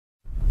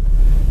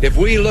if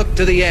we look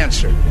to the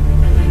answer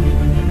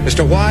as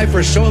to why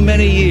for so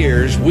many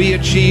years we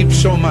achieved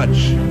so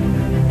much,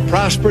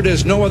 prospered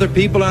as no other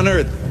people on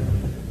earth,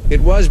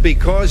 it was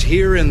because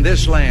here in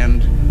this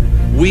land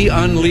we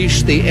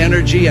unleashed the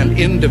energy and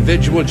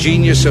individual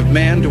genius of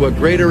man to a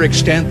greater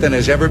extent than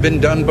has ever been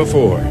done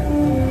before.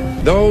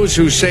 Those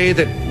who say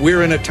that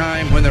we're in a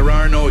time when there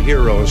are no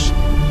heroes,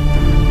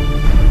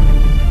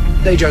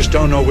 they just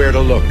don't know where to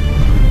look.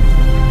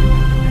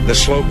 The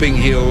sloping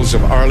hills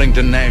of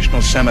Arlington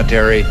National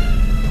Cemetery,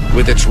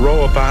 with its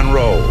row upon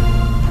row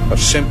of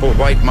simple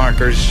white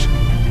markers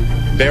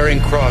bearing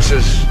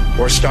crosses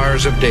or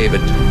stars of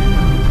David,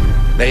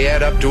 they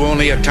add up to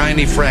only a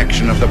tiny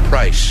fraction of the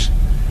price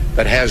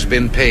that has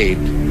been paid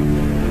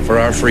for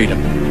our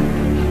freedom.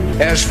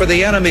 As for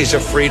the enemies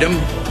of freedom,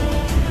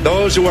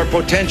 those who are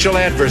potential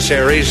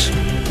adversaries,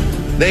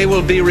 they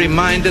will be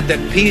reminded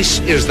that peace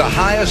is the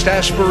highest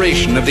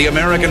aspiration of the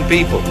American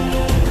people.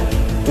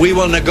 We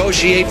will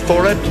negotiate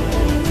for it,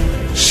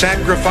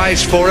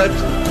 sacrifice for it.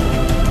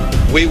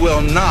 We will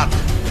not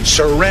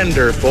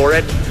surrender for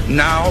it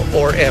now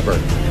or ever.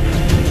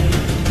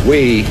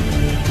 We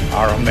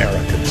are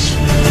Americans.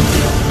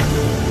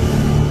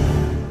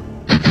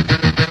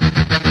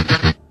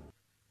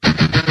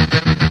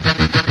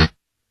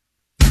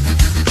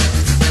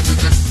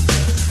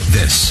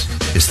 This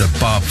is the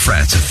Bob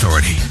Frantz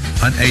Authority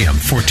on AM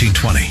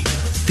 1420.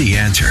 The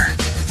Answer.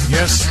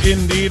 Yes,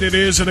 indeed it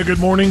is, and a good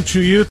morning to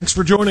you. Thanks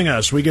for joining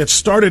us. We get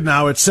started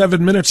now at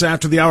 7 minutes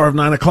after the hour of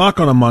 9 o'clock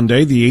on a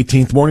Monday, the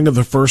 18th morning of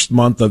the first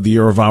month of the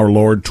year of our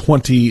Lord,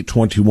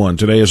 2021.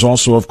 Today is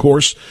also, of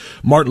course,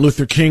 Martin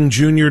Luther King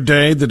Jr.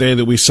 Day, the day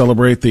that we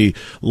celebrate the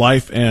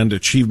life and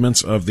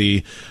achievements of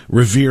the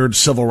revered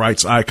civil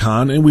rights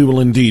icon, and we will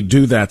indeed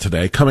do that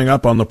today. Coming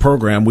up on the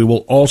program, we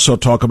will also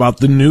talk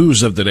about the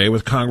news of the day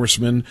with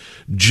Congressman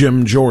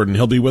Jim Jordan.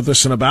 He'll be with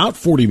us in about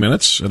 40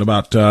 minutes, at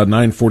about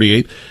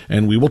 9:48,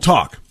 and we will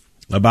talk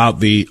about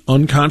the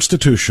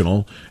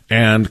unconstitutional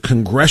and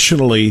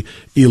congressionally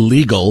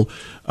illegal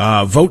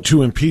vote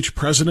to impeach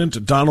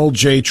President Donald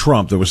J.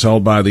 Trump that was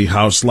held by the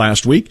House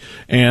last week,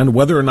 and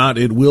whether or not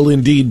it will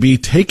indeed be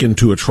taken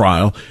to a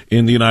trial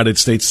in the United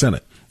States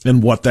Senate,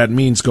 and what that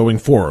means going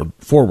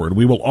forward.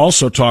 We will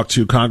also talk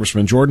to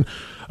Congressman Jordan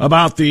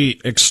about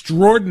the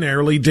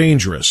extraordinarily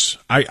dangerous,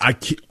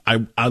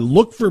 I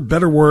look for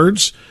better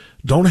words,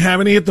 don't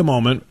have any at the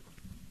moment,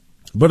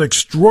 but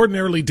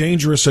extraordinarily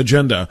dangerous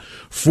agenda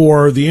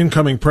for the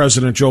incoming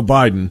President Joe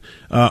Biden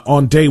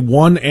on day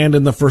one and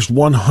in the first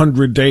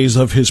 100 days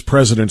of his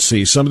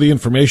presidency. Some of the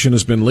information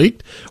has been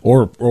leaked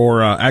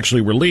or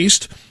actually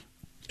released,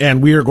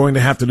 and we are going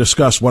to have to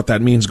discuss what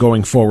that means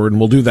going forward,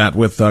 and we'll do that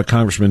with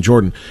Congressman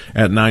Jordan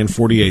at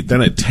 9:48.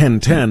 Then at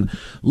 10:10,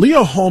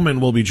 Leo Hohmann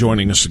will be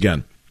joining us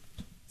again.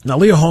 Now,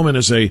 Leo Hohmann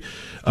is a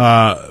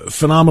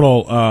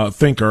phenomenal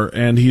thinker,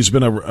 and he's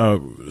been a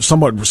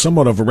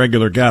somewhat of a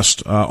regular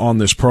guest on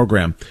this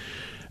program.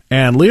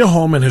 And Leo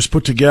Hohmann has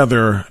put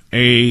together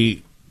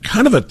a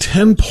kind of a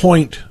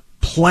 10-point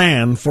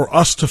plan for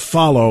us to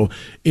follow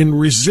in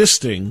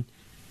resisting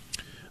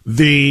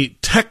the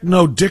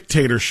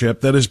techno-dictatorship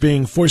that is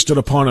being foisted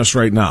upon us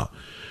right now.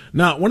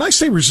 Now, when I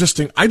say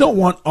resisting, I don't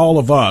want all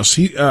of us,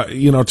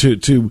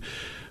 to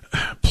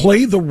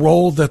play the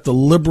role that the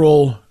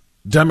liberal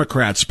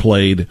Democrats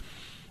played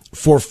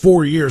for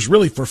 4 years,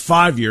 really for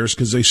 5 years,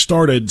 because they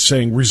started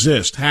saying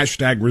resist,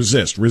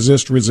 #resist,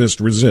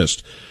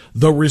 resist.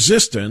 The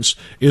resistance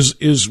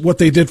is what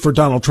they did for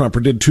Donald Trump,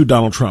 or did to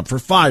Donald Trump for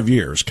 5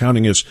 years,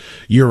 counting his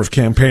year of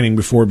campaigning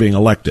before being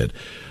elected.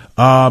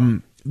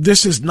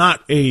 This is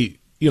not a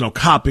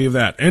copy of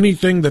that.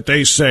 Anything that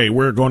they say,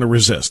 we're going to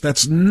resist.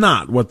 That's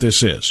not what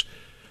this is.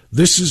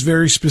 This is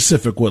very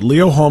specific. What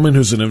Leo Hohmann,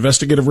 who's an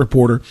investigative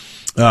reporter,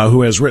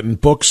 who has written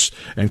books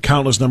and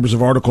countless numbers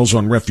of articles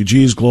on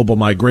refugees, global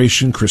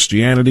migration,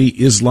 Christianity,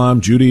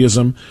 Islam,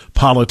 Judaism,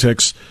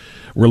 politics,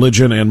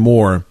 religion, and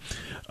more.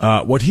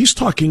 What he's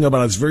talking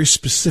about is very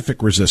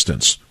specific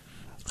resistance.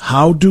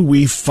 How do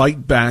we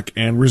fight back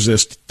and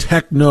resist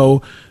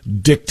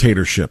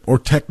techno-dictatorship or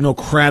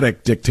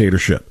technocratic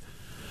dictatorship?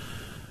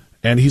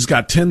 And he's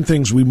got 10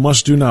 things we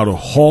must do now to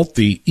halt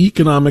the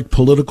economic,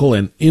 political,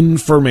 and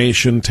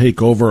information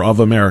takeover of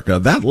America.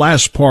 That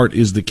last part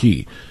is the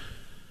key.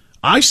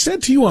 I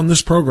said to you on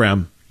this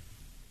program,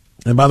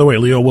 and by the way,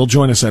 Leo will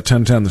join us at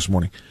 10:10 this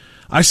morning.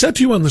 I said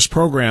to you on this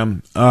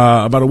program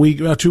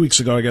about 2 weeks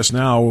ago, I guess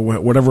now,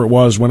 whatever it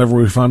was, whenever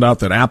we found out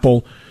that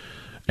Apple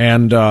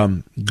and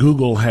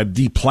Google had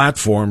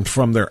deplatformed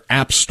from their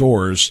app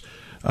stores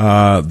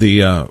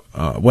the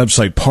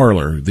website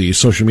Parler, the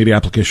social media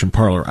application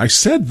Parler. I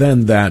said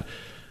then that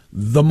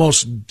the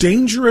most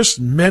dangerous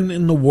men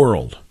in the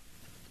world,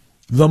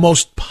 the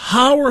most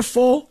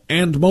powerful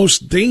and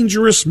most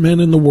dangerous men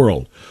in the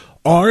world,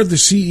 are the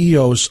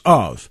CEOs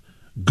of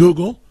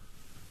Google,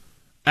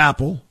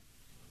 Apple,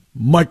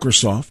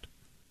 Microsoft,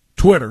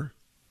 Twitter,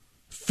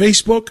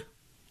 Facebook,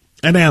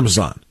 and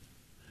Amazon.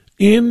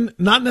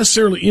 Not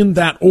necessarily in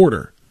that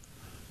order.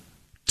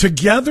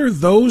 Together,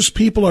 those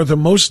people are the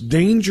most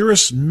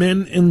dangerous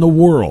men in the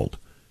world.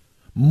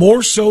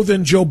 more so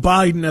than Joe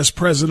Biden as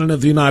president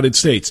of the United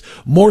States,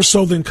 more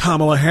so than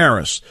Kamala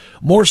Harris,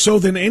 more so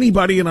than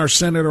anybody in our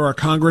Senate or our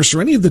Congress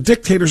or any of the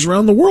dictators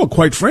around the world,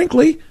 quite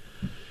frankly.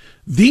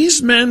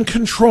 These men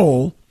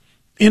control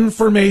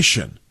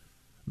information.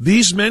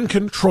 These men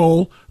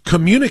control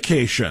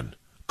communication,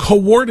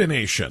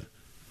 coordination.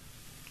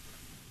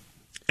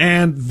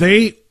 And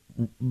they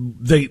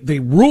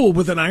rule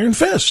with an iron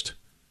fist.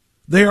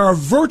 They are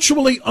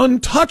virtually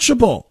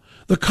untouchable.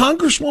 The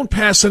Congress won't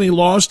pass any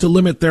laws to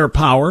limit their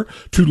power,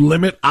 to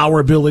limit our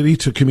ability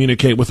to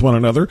communicate with one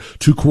another,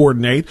 to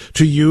coordinate,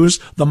 to use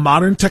the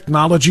modern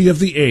technology of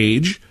the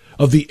age,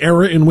 of the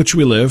era in which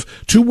we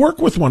live, to work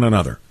with one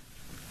another.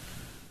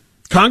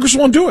 Congress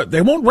won't do it.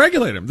 They won't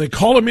regulate them. They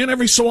call them in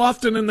every so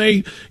often, and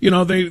they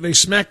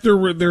smack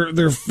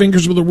their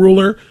fingers with a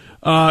ruler,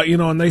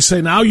 and they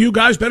say, now you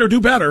guys better do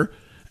better.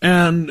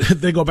 And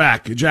they go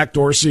back. Jack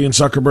Dorsey and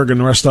Zuckerberg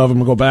and the rest of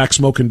them go back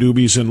smoking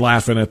doobies and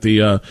laughing at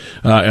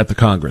the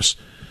Congress.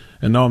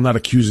 And no, I'm not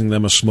accusing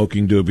them of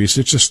smoking doobies.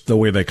 It's just the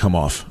way they come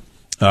off.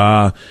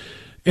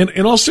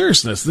 In all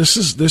seriousness,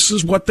 this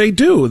is what they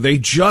do. They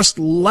just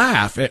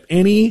laugh at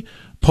any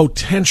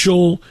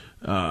potential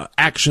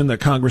action that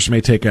Congress may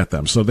take at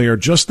them. So they are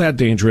just that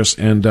dangerous.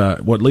 And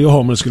what Leo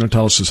Holman is going to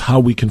tell us is how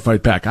we can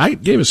fight back. I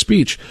gave a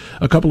speech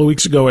a couple of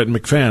weeks ago at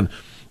McFan,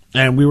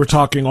 and we were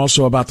talking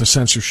also about the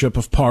censorship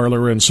of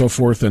Parler and so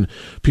forth. And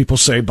people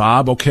say,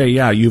 Bob, okay,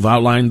 yeah, you've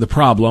outlined the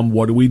problem.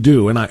 What do we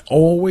do? And I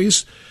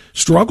always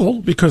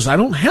struggle because I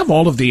don't have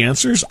all of the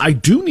answers. I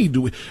do need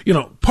to,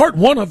 part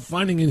one of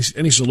finding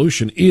any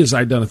solution is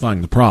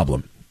identifying the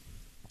problem.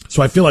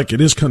 So I feel like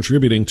it is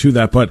contributing to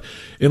that. But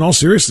in all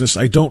seriousness,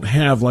 I don't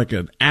have like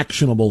an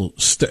actionable,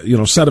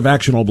 set of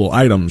actionable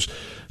items.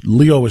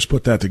 Leo has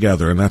put that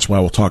together, and that's why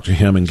we'll talk to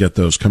him and get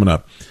those coming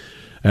up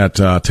at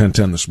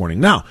 10:10 this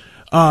morning. Now,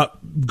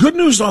 good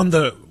news on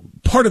the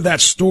part of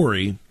that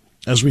story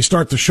as we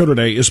start the show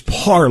today is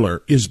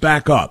Parler is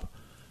back up.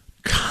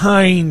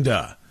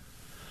 Kinda.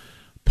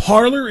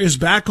 Parler is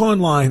back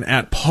online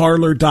at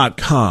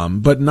Parler.com,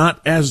 but not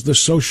as the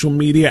social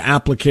media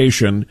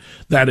application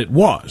that it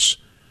was,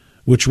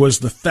 which was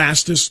the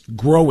fastest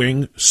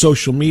growing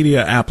social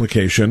media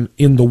application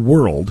in the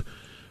world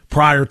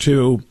prior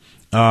to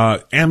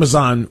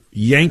Amazon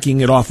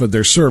yanking it off of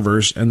their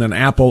servers and then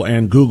Apple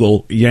and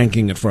Google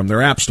yanking it from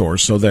their app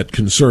stores so that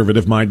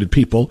conservative-minded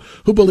people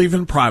who believe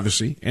in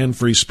privacy and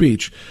free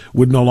speech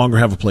would no longer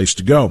have a place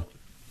to go.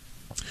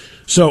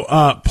 So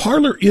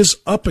Parler is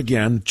up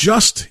again,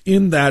 just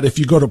in that if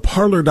you go to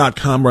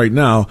Parler.com right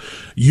now,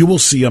 you will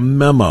see a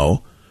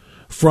memo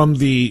from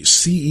the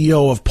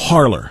CEO of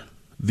Parler,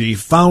 the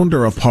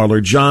founder of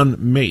Parler, John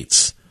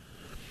Mates.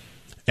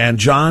 And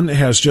John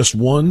has just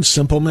one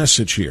simple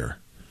message here.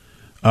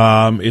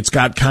 It's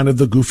got kind of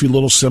the goofy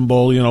little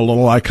symbol,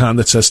 little icon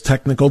that says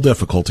technical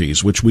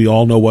difficulties, which we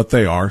all know what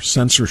they are,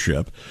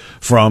 censorship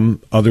from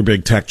other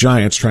big tech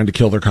giants trying to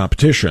kill their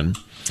competition,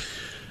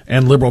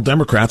 and liberal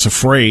Democrats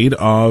afraid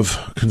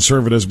of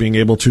conservatives being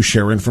able to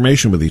share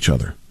information with each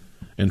other.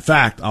 In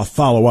fact, I'll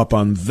follow up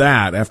on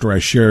that after I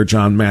share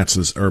John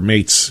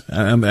Mates.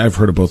 I've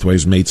heard it both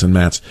ways, Mates and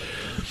Mats.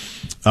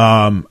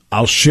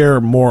 I'll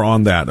share more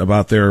on that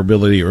about their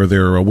ability or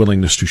their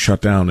willingness to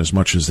shut down as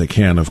much as they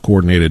can of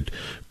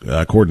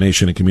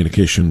coordination and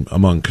communication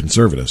among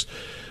conservatives.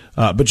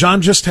 But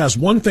John just has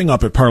one thing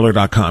up at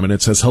Parler.com, and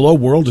it says, "Hello,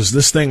 world, is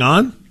this thing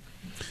on?"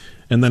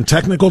 And then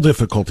technical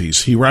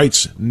difficulties. He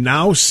writes,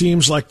 "Now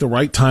seems like the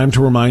right time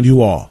to remind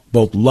you all,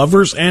 both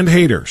lovers and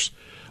haters,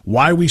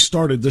 why we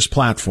started this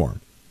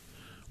platform.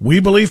 We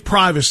believe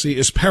privacy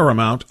is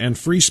paramount and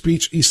free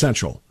speech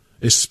essential,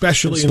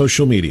 especially in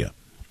social media.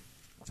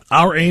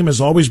 Our aim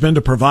has always been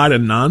to provide a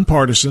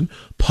nonpartisan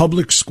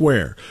public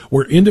square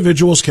where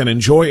individuals can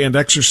enjoy and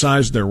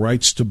exercise their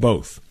rights to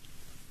both.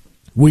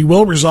 We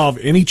will resolve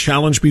any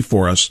challenge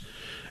before us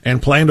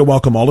and plan to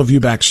welcome all of you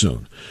back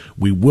soon.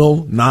 We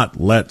will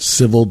not let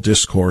civil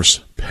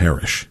discourse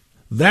perish."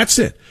 That's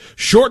it.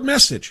 Short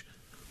message.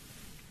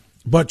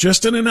 But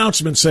just an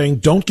announcement saying,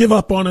 don't give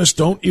up on us.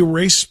 Don't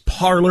erase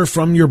Parler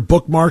from your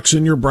bookmarks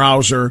in your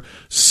browser.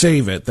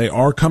 Save it. They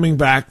are coming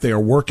back. They are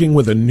working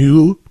with a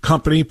new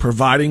company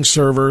providing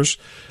servers.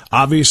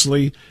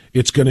 Obviously,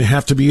 it's going to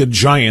have to be a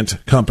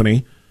giant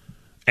company.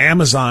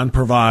 Amazon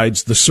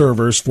provides the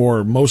servers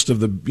for most of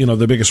the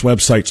biggest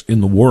websites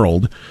in the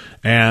world.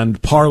 And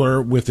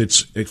Parler, with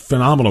its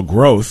phenomenal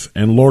growth,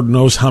 and Lord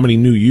knows how many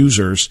new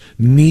users,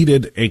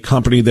 needed a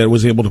company that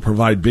was able to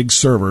provide big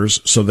servers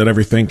so that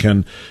everything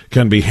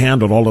can be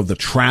handled. All of the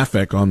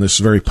traffic on this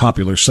very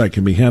popular site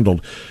can be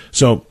handled.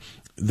 So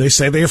they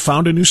say they have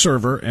found a new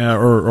server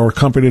or a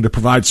company to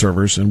provide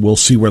servers, and we'll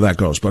see where that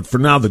goes. But for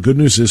now, the good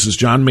news is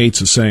John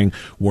Mates is saying,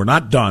 we're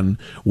not done.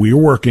 We are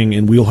working,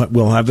 and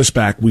we'll have this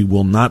back. We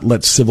will not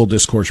let civil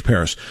discourse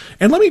perish.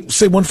 And let me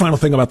say one final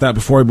thing about that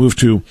before I move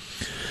to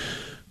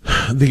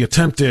the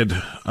attempted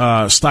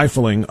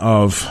stifling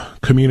of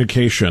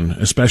communication,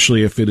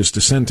 especially if it is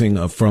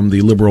dissenting from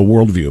the liberal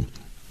worldview.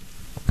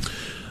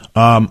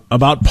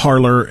 About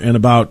Parler and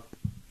about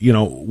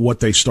what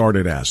they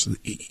started as.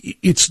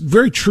 It's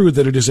very true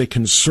that it is a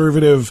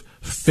conservative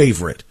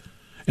favorite.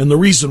 And the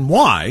reason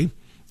why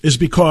is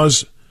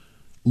because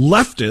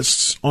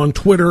leftists on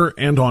Twitter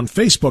and on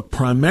Facebook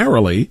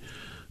primarily,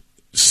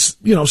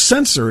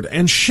 censored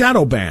and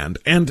shadow banned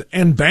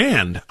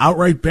and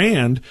outright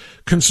banned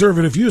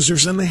conservative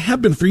users, and they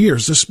have been for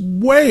years. This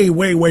way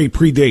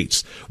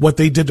predates what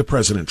they did to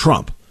President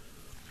Trump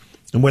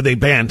and where they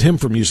banned him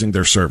from using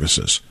their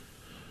services.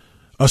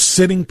 A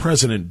sitting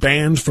president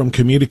banned from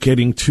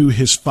communicating to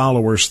his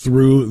followers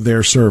through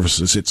their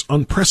services. It's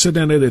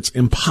unprecedented. It's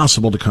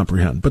impossible to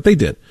comprehend, but they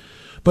did.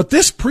 But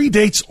this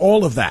predates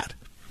all of that.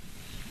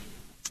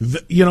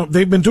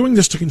 They've been doing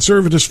this to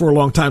conservatives for a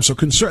long time. So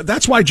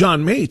that's why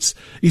John Mates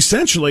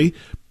essentially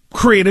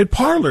created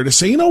Parler to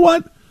say, you know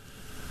what?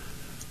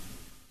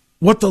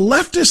 What the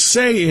leftists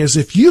say is,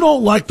 if you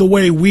don't like the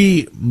way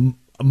we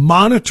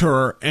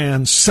monitor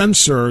and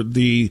censor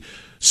the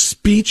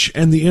speech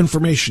and the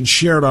information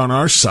shared on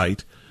our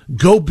site,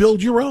 go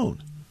build your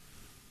own.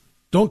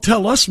 Don't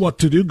tell us what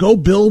to do. Go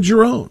build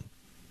your own.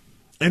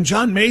 And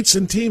John Mates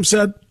and team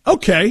said,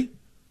 okay,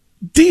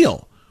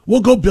 deal.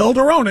 We'll go build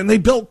our own. And they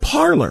built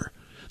Parler,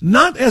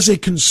 not as a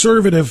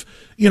conservative,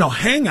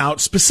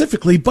 hangout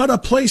specifically, but a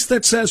place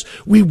that says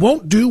we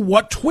won't do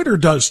what Twitter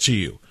does to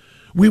you.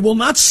 We will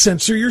not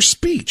censor your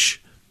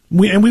speech.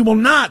 And we will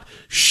not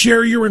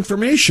share your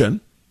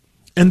information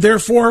and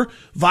therefore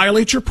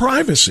violate your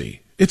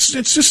privacy. It's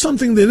just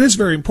something that is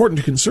very important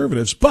to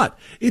conservatives, but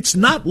it's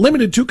not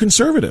limited to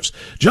conservatives.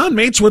 John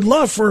Mates would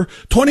love for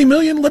 20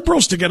 million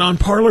liberals to get on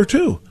Parler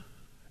too.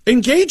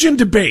 Engage in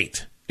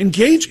debate.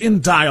 Engage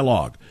in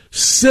dialogue,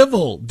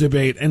 civil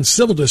debate and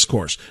civil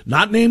discourse,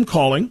 not name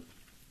calling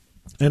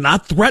and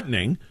not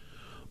threatening,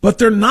 but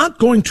they're not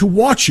going to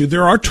watch you.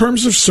 There are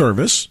terms of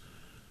service.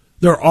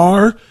 There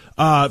are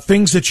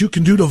things that you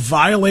can do to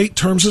violate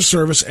terms of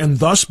service and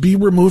thus be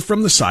removed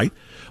from the site.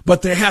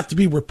 But they have to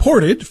be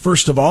reported.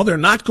 First of all, they're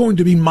not going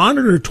to be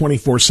monitored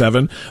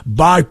 24/7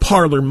 by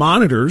Parler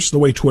monitors, the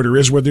way Twitter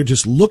is, where they're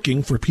just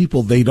looking for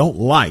people they don't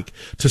like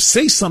to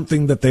say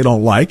something that they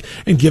don't like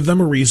and give them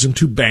a reason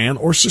to ban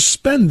or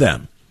suspend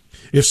them.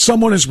 If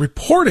someone is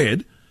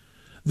reported,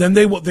 then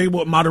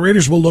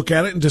moderators will look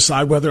at it and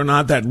decide whether or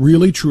not that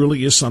really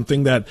truly is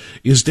something that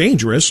is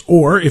dangerous,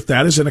 or if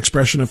that is an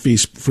expression of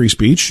free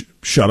speech,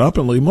 shut up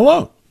and leave them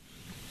alone.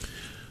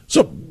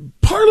 So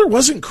Parler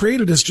wasn't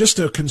created as just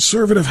a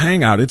conservative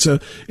hangout. It's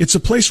a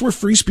place where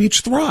free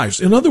speech thrives.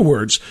 In other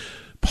words,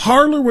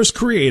 Parler was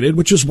created,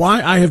 which is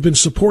why I have been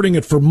supporting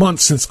it for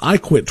months since I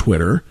quit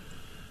Twitter.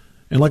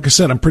 And like I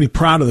said, I'm pretty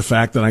proud of the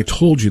fact that I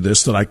told you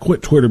this, that I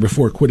quit Twitter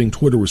before quitting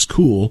Twitter was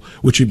cool,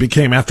 which it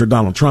became after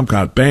Donald Trump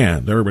got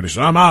banned. Everybody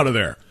said, I'm out of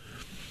there.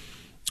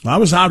 I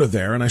was out of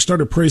there, and I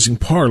started praising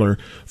Parler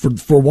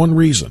for one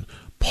reason.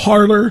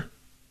 Parler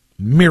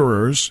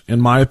mirrors, in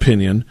my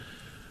opinion,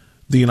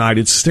 the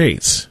United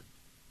States.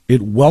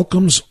 It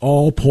welcomes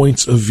all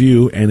points of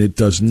view, and it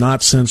does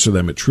not censor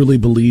them. It truly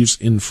believes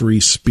in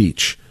free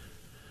speech.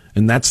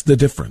 And that's the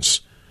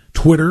difference.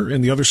 Twitter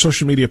and the other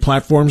social media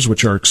platforms,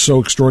 which are so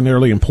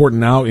extraordinarily important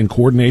now in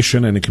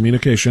coordination and in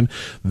communication,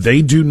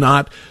 they do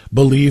not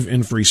believe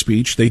in free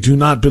speech. They do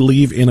not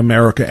believe in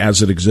America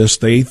as it exists.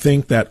 They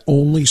think that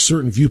only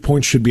certain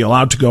viewpoints should be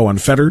allowed to go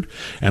unfettered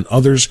and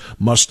others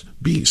must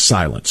be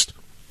silenced.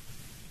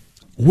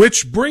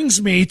 Which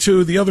brings me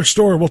to the other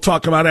story we'll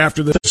talk about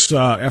after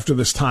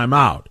this time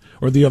out,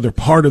 or the other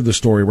part of the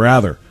story,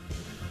 rather.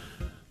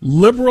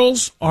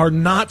 Liberals are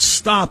not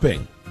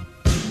stopping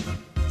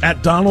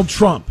at Donald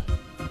Trump.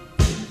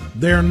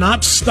 They're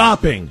not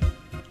stopping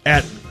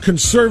at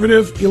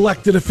conservative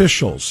elected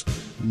officials.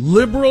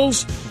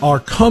 Liberals are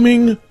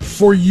coming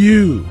for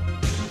you.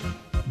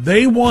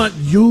 They want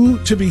you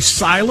to be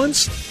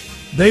silenced.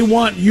 They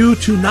want you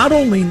to not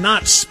only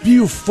not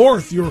spew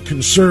forth your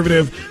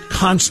conservative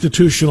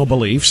constitutional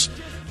beliefs,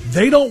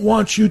 they don't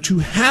want you to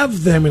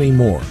have them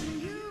anymore.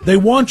 They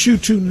want you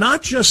to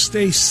not just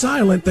stay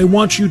silent, they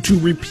want you to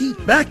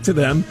repeat back to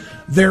them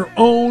their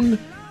own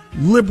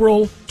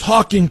liberal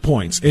talking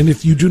points. And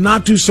if you do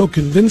not do so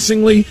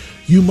convincingly,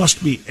 you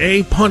must be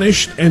A,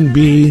 punished, and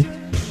B,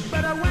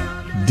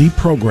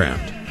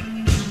 deprogrammed.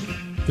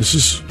 This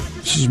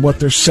is what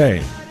they're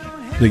saying,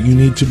 that you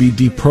need to be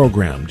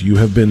deprogrammed. You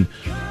have been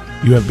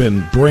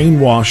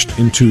brainwashed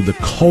into the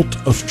cult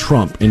of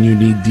Trump, and you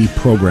need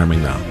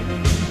deprogramming now.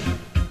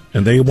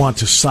 And they want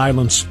to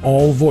silence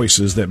all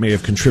voices that may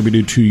have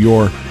contributed to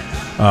your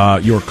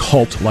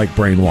cult-like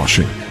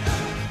brainwashing.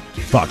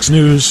 Fox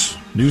News,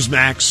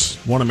 Newsmax,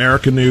 One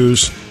American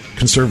News,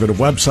 conservative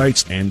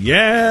websites, and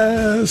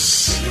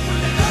yes,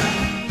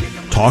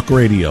 talk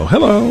radio.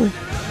 Hello.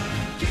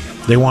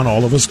 They want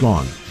all of us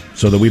gone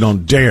so that we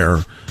don't dare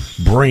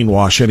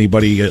brainwash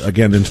anybody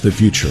again into the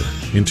future,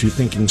 into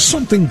thinking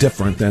something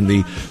different than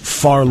the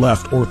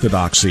far-left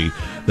orthodoxy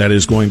that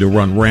is going to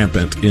run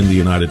rampant in the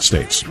United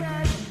States.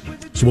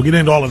 So we'll get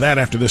into all of that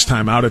after this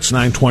time out. It's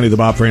 9:20, the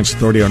Bob Frantz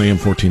Authority on AM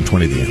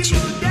 1420, The Answer.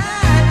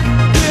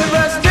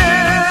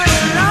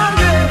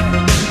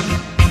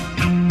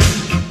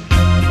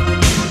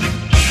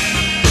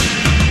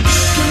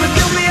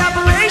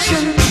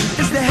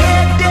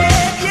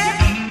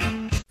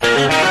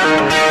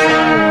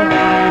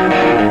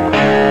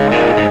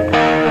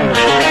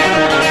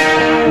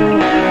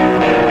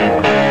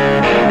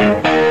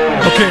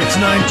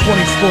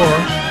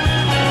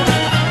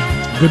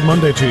 Good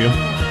Monday to you.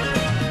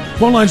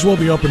 Phone lines will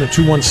be open at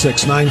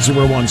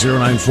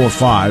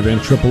 216-901-0945 and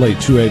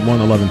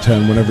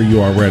 888-281-1110 whenever you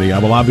are ready. I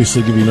will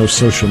obviously give you no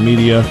social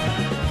media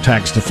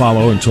tags to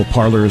follow until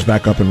Parler is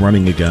back up and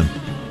running again.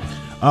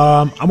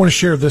 I want to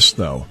share this,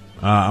 though.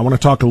 I want to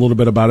talk a little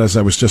bit about, as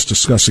I was just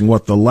discussing,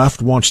 what the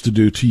left wants to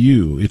do to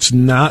you. It's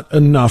not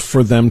enough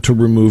for them to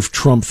remove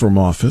Trump from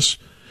office.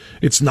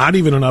 It's not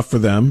even enough for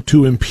them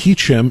to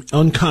impeach him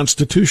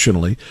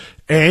unconstitutionally,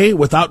 A,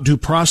 without due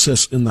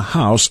process in the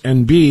House,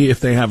 and B, if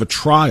they have a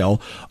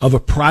trial of a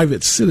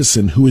private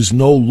citizen who is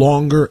no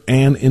longer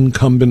an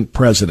incumbent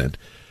president,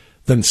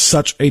 then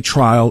such a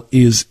trial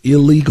is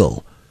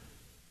illegal.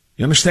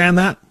 You understand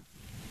that?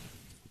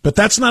 But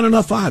that's not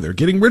enough either.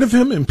 Getting rid of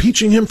him,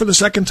 impeaching him for the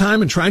second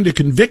time, and trying to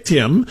convict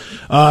him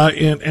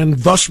and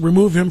thus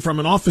remove him from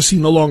an office he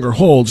no longer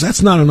holds,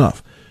 that's not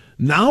enough.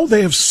 Now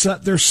they have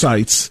set their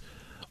sights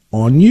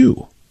on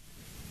you.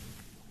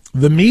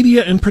 The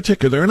media in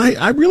particular, and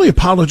I really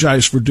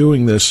apologize for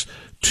doing this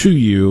to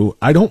you.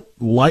 I don't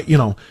watch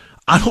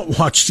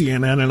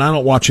CNN and I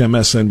don't watch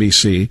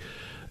MSNBC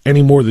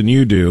any more than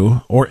you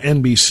do, or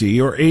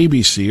NBC or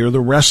ABC or the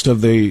rest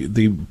of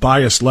the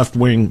biased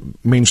left-wing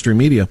mainstream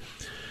media.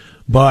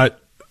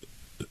 But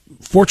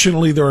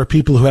fortunately, there are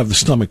people who have the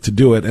stomach to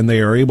do it, and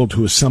they are able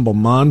to assemble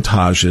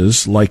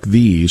montages like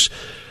these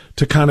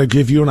to kind of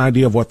give you an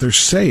idea of what they're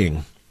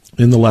saying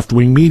in the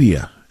left-wing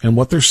media. And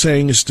what they're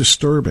saying is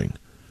disturbing.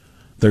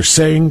 They're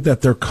saying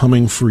that they're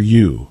coming for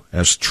you.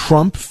 As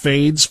Trump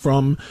fades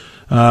from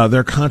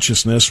their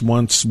consciousness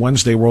once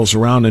Wednesday rolls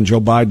around and Joe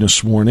Biden is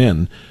sworn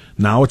in,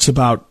 now it's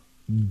about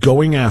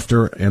going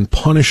after and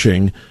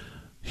punishing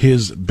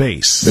his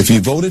base. If you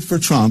voted for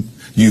Trump,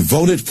 you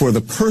voted for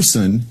the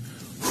person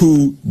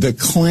who the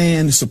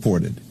Klan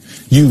supported.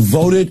 You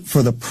voted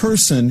for the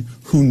person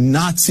who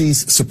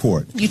Nazis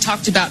support. You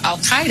talked about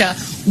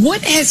Al-Qaeda.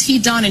 What has he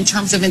done in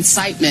terms of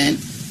incitement,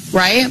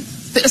 right,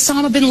 that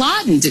Osama bin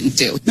Laden didn't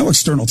do? No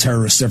external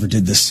terrorist ever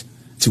did this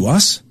to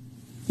us.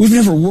 We've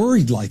never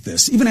worried like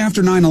this, even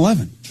after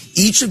 9/11.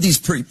 Each of these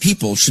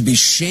people should be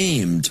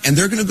shamed, and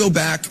they're going to go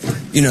back,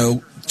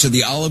 to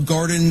the Olive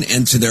Garden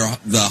and to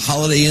the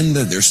Holiday Inn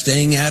that they're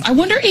staying at. I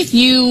wonder if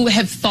you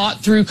have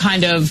thought through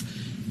kind of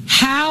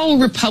how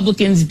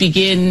Republicans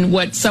begin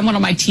what someone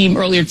on my team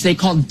earlier today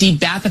called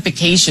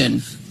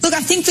de-Bathification. Look,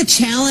 I think the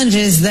challenge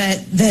is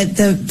that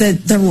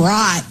the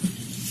rot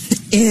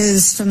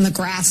is from the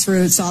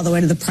grassroots all the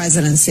way to the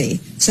presidency.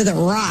 So the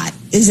rot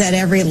is at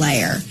every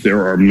layer.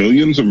 There are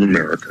millions of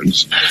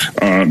Americans,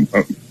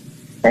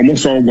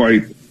 almost all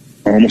white,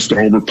 almost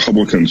all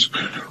Republicans,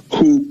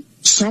 who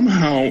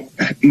somehow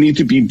need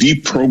to be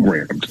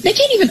deprogrammed. They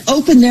can't even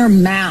open their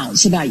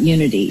mouths about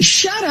unity.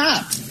 Shut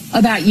up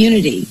about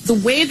unity. The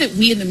way that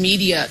we in the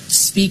media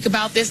speak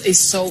about this is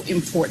so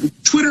important.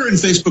 Twitter and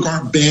Facebook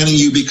aren't banning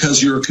you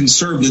because you're a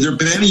conservative. They're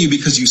banning you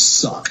because you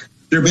suck.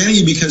 They're banning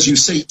you because you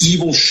say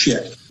evil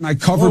shit. I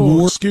covered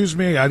more. Excuse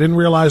me, I didn't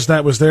realize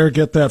that was there.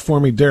 Get that for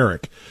me,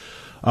 Derek.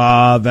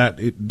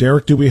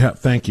 Derek, do we have?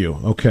 Thank you.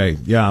 Okay,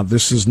 yeah,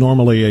 this is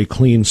normally a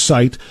clean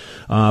site,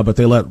 but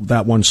they let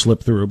that one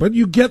slip through. But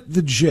you get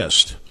the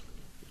gist.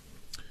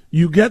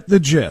 You get the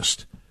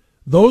gist.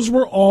 Those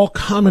were all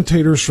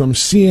commentators from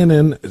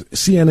CNN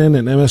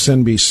and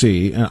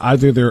MSNBC,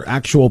 either their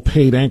actual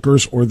paid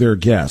anchors or their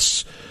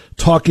guests,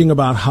 talking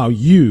about how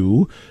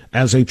you,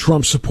 as a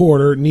Trump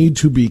supporter, need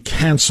to be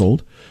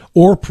canceled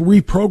or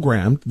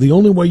reprogrammed. The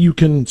only way you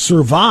can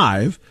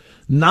survive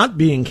not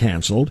being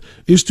canceled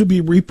is to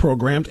be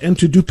reprogrammed and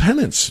to do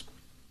penance.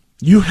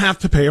 You have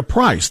to pay a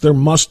price. There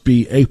must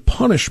be a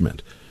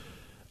punishment.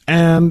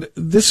 And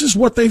this is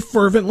what they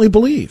fervently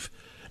believe.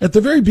 At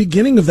the very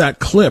beginning of that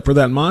clip, or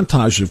that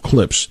montage of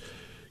clips,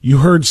 you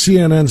heard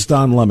CNN's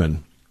Don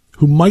Lemon,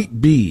 who might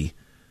be,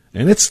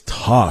 and it's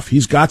tough,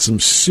 he's got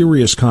some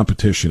serious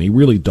competition, he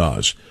really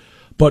does,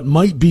 but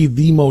might be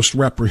the most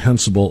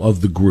reprehensible of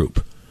the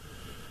group,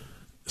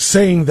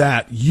 saying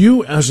that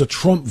you as a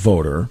Trump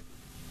voter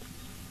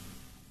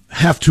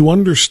have to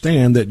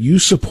understand that you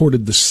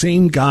supported the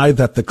same guy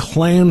that the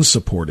Klan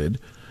supported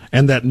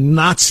and that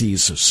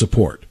Nazis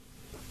support.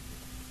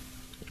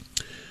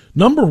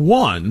 Number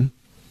one,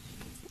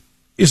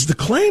 is the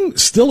Klan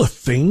still a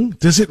thing?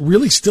 Does it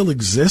really still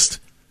exist?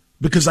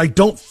 Because I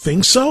don't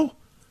think so.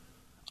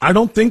 I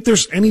don't think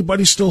there's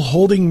anybody still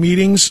holding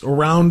meetings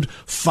around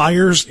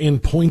fires in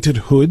pointed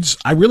hoods.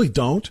 I really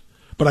don't,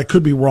 but I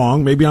could be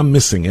wrong. Maybe I'm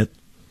missing it.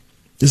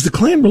 Is the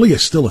Klan really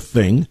still a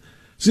thing?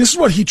 See, this is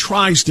what he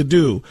tries to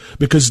do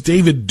because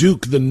David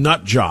Duke, the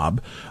nut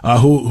job,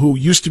 who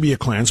used to be a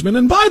Klansman.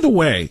 And by the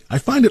way, I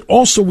find it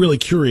also really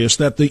curious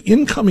that the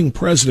incoming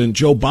president,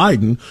 Joe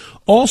Biden,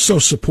 also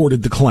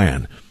supported the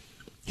Klan.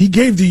 He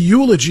gave the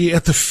eulogy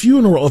at the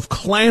funeral of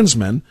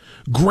Klansman,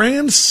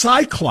 Grand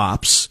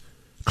Cyclops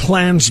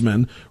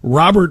Klansman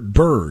Robert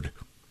Byrd,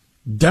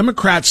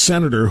 Democrat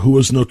senator who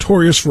was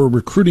notorious for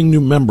recruiting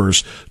new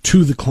members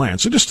to the Klan.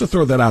 So just to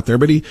throw that out there,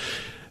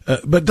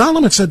 but Don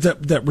Lemon said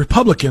that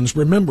Republicans,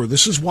 remember,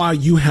 this is why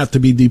you have to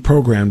be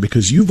deprogrammed,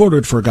 because you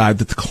voted for a guy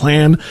that the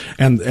Klan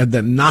and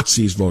that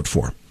Nazis vote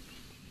for.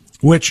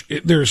 which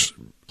there's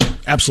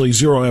absolutely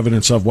zero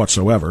evidence of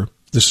whatsoever.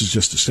 This is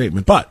just a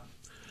statement. But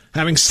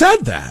having said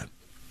that,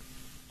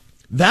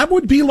 that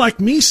would be like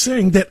me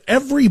saying that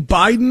every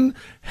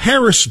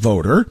Biden-Harris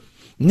voter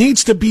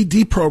needs to be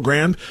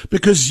deprogrammed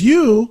because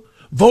you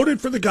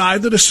voted for the guy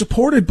that is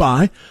supported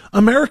by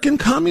American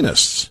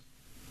communists,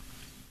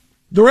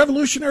 the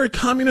Revolutionary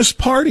Communist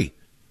Party.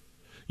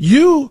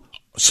 You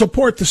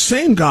support the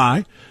same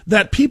guy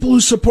that people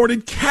who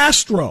supported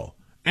Castro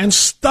and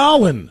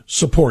Stalin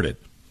supported.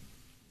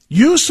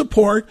 You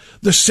support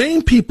the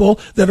same people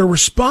that are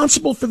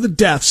responsible for the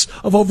deaths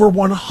of over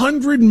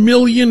 100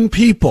 million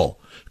people,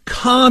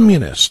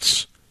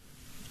 communists.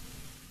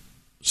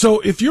 So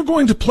if you're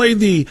going to play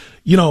the,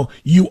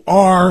 you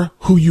are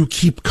who you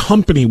keep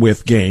company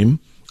with game,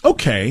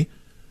 okay.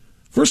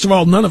 First of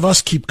all, none of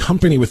us keep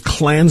company with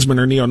Klansmen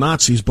or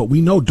neo-Nazis, but we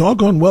know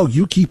doggone well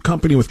you keep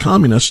company with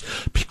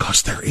communists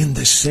because they're in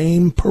the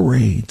same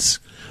parades.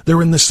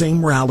 They're in the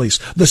same rallies,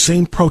 the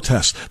same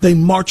protests. They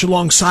march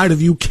alongside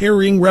of you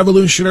carrying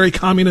revolutionary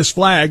communist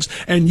flags,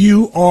 and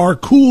you are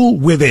cool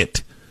with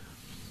it.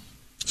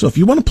 So if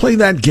you want to play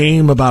that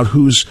game about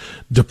who's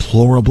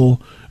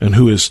deplorable and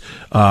who is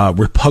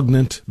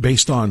repugnant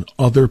based on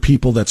other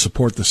people that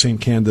support the same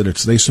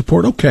candidates they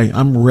support, okay,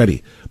 I'm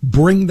ready.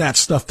 Bring that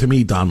stuff to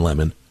me, Don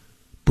Lemon.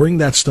 Bring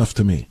that stuff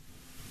to me.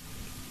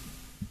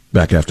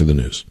 Back after the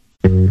news.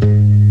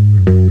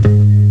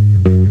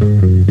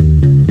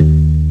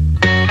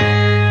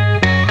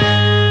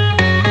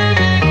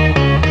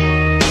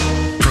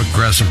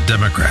 Progressive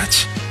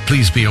Democrats,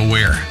 please be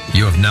aware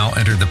you have now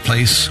entered the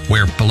place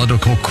where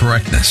political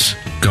correctness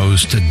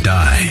goes to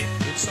die.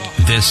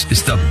 This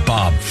is the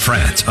Bob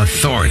France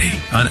Authority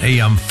on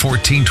AM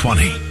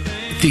 1420.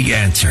 The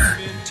Answer.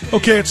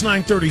 Okay, it's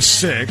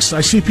 9:36.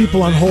 I see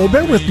people on hold.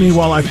 Bear with me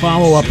while I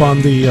follow up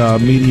on the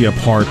media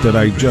part that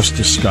I just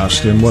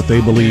discussed and what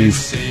they believe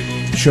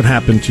should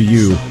happen to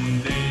you.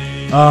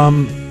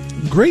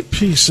 Great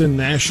piece in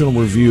National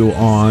Review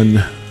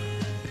on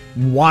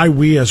why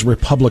we as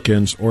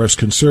Republicans or as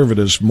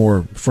conservatives,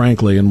 more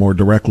frankly and more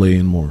directly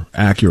and more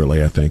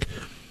accurately, I think,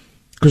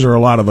 because there are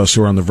a lot of us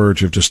who are on the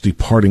verge of just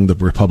departing the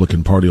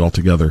Republican Party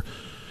altogether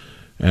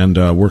and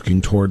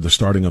working toward the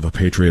starting of a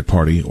Patriot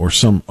Party or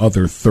some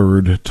other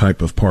third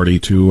type of party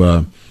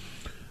to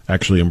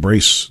actually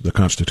embrace the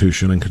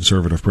Constitution and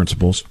conservative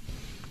principles,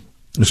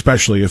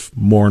 especially if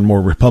more and more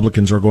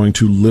Republicans are going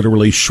to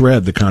literally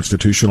shred the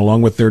Constitution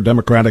along with their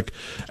Democratic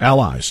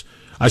allies.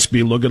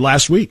 Look at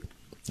last week.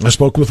 I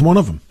spoke with one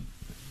of them,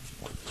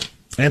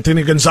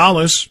 Anthony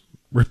Gonzalez,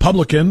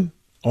 Republican,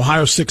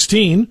 Ohio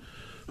 16,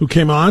 who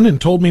came on and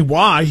told me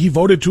why he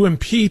voted to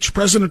impeach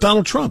President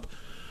Donald Trump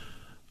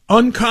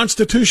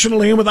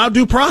unconstitutionally and without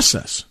due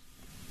process.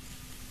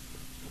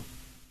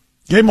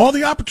 Gave him all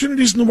the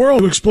opportunities in the world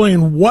to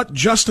explain what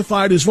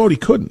justified his vote. He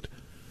couldn't.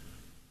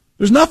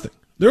 There's nothing.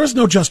 There is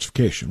no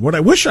justification. What I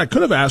wish I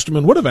could have asked him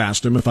and would have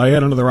asked him if I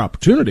had another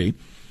opportunity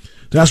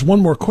to ask one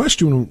more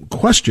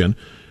question,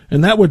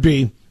 and that would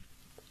be,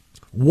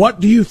 what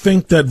do you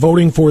think that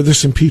voting for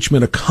this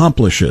impeachment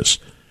accomplishes?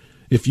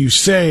 If you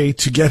say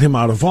to get him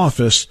out of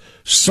office,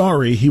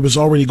 sorry, he was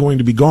already going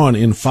to be gone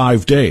in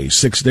 5 days,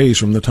 6 days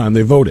from the time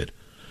they voted.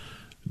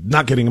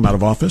 Not getting him out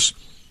of office.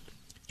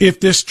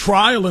 If this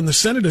trial in the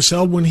Senate is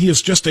held when he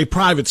is just a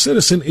private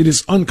citizen, it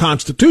is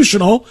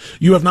unconstitutional.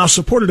 You have now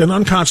supported an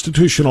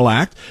unconstitutional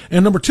act.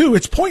 And number two,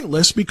 it's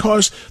pointless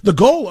because the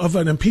goal of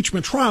an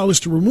impeachment trial is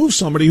to remove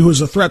somebody who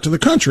is a threat to the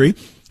country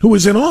who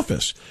is in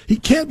office. He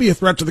can't be a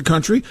threat to the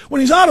country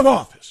when he's out of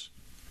office.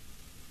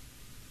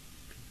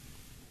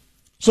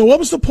 So what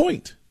was the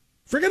point?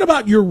 Forget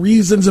about your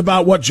reasons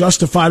about what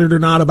justified it or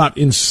not, about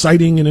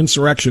inciting an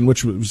insurrection,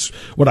 which was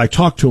what I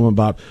talked to him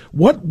about.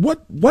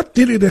 What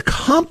did it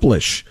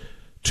accomplish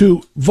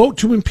to vote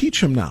to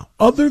impeach him now,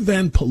 other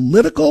than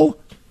political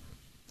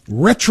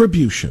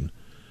retribution?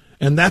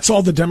 And that's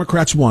all the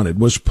Democrats wanted,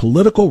 was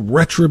political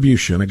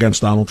retribution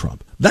against Donald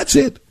Trump. That's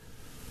it.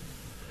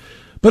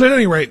 But at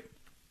any rate,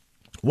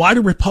 why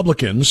do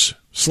Republicans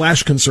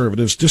 /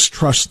 conservatives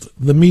distrust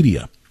the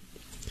media?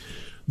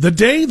 The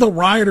day the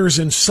rioters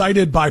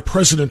incited by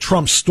President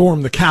Trump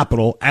stormed the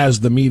Capitol,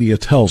 as the media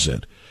tells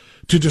it,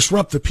 to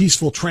disrupt the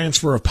peaceful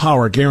transfer of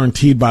power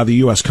guaranteed by the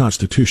U.S.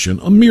 Constitution,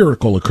 a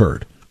miracle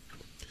occurred.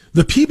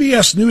 The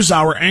PBS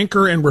NewsHour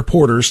anchor and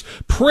reporters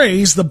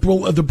praised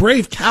the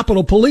brave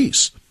Capitol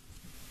Police,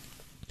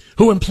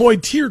 who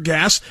employed tear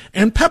gas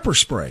and pepper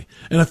spray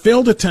in a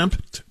failed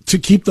attempt to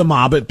keep the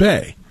mob at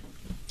bay.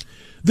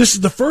 This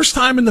is the first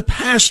time in the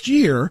past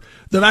year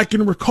that I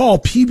can recall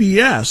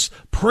PBS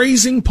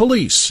praising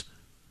police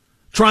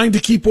trying to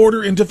keep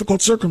order in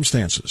difficult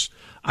circumstances.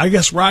 I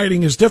guess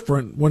rioting is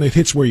different when it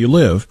hits where you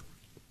live,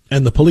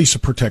 and the police are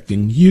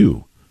protecting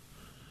you.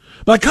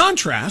 By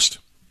contrast,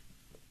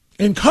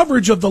 in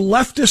coverage of the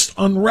leftist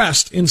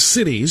unrest in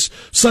cities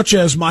such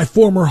as my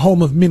former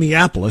home of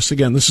Minneapolis,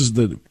 again, this is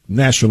the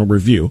National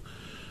Review,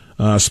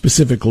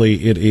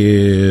 specifically it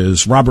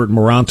is Robert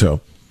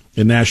Moranto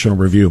in National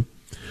Review,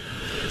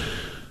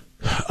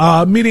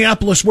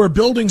 Minneapolis, where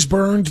buildings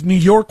burned, New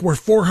York, where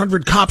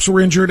 400 cops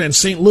were injured, and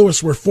St.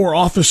 Louis, where 4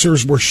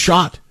 officers were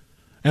shot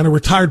and a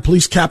retired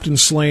police captain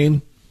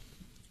slain.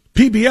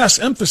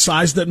 PBS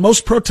emphasized that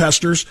most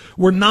protesters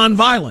were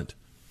nonviolent.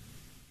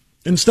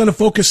 Instead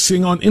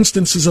focusing on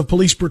instances of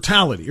police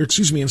brutality.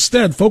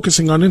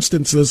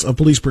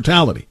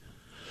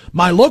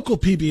 My local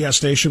PBS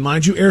station,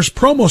 mind you, airs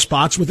promo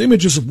spots with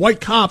images of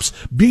white cops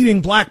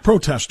beating black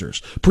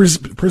protesters,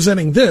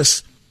 presenting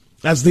this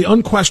as the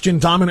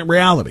unquestioned dominant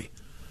reality.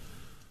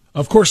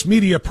 Of course,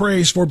 media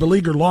praise for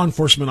beleaguered law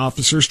enforcement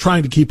officers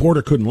trying to keep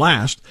order couldn't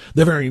last.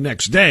 The very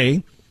next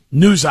day,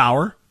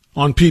 NewsHour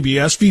on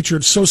PBS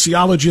featured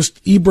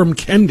sociologist Ibram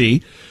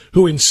Kendi,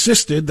 who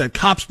insisted that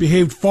cops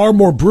behaved far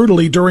more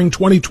brutally during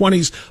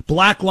 2020's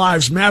Black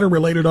Lives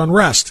Matter-related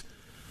unrest.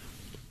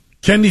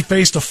 Kendi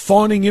faced a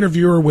fawning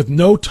interviewer with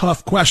no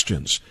tough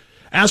questions.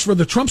 As for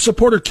the Trump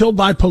supporter killed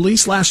by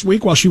police last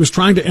week while she was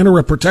trying to enter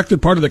a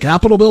protected part of the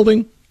Capitol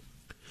building,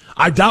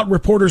 I doubt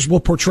reporters will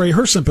portray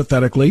her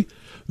sympathetically,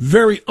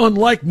 very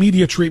unlike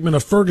media treatment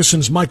of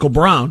Ferguson's Michael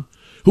Brown,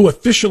 who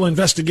official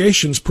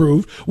investigations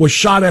prove was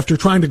shot after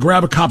trying to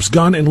grab a cop's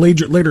gun and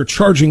later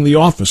charging the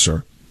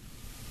officer.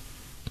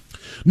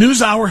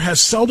 NewsHour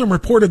has seldom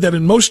reported that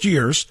in most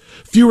years,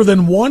 fewer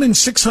than 1 in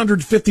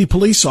 650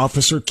 police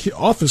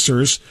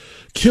officers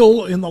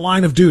kill in the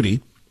line of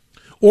duty,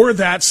 or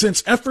that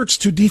since efforts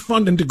to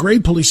defund and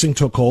degrade policing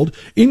took hold,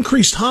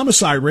 increased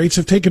homicide rates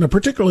have taken a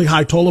particularly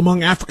high toll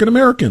among African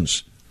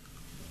Americans.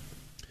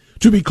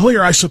 To be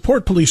clear, I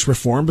support police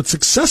reform, but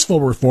successful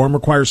reform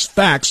requires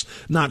facts,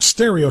 not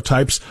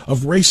stereotypes of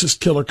racist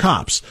killer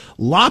cops.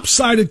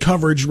 Lopsided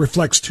coverage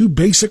reflects 2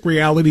 basic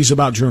realities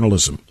about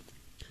journalism.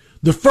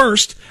 The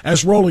first,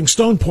 as Rolling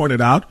Stone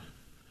pointed out,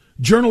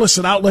 journalists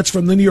at outlets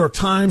from the New York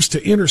Times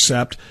to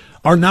Intercept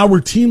are now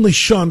routinely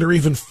shunned or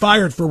even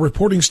fired for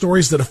reporting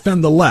stories that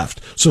offend the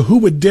left. So who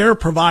would dare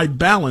provide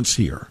balance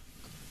here?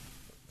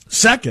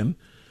 Second,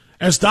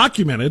 as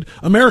documented,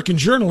 American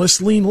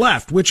journalists lean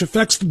left, which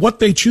affects what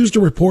they choose to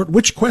report,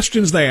 which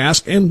questions they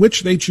ask, and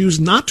which they choose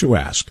not to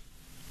ask.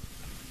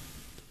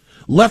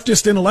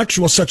 Leftist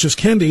intellectuals such as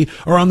Kendi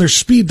are on their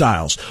speed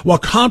dials, while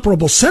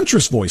comparable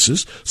centrist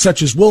voices,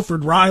 such as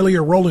Wilford Riley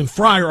or Roland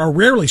Fryer, are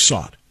rarely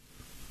sought.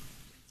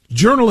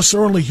 Journalists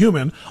are only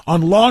human.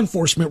 On law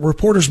enforcement,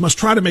 reporters must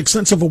try to make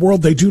sense of a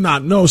world they do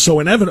not know, so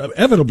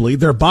inevitably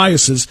their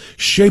biases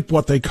shape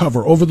what they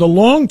cover. Over the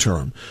long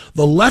term,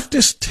 the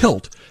leftist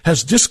tilt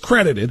has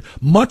discredited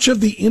much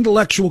of the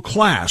intellectual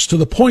class to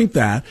the point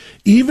that,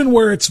 even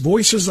where its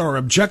voices are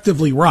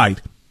objectively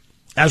right,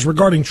 as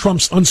regarding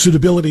Trump's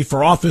unsuitability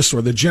for office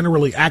or the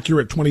generally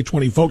accurate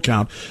 2020 vote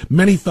count,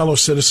 many fellow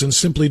citizens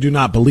simply do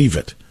not believe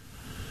it.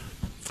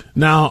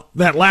 Now,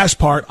 that last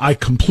part I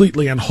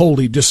completely and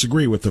wholly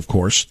disagree with, of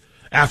course.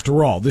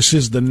 After all, this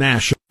is the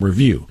National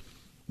Review.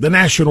 The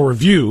National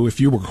Review, if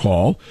you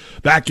recall,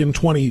 back in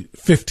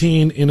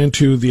 2015 and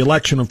into the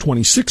election of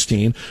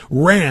 2016,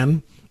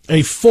 ran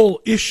a full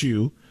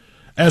issue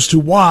as to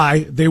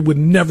why they would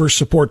never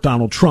support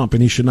Donald Trump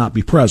and he should not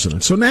be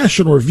president. So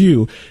National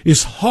Review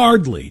is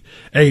hardly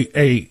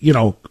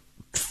a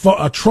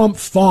Trump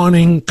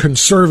fawning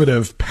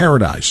conservative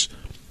paradise.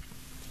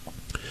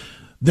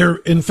 They're,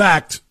 in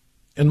fact,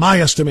 in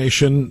my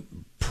estimation,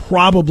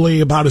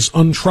 probably about as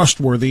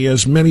untrustworthy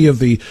as many of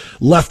the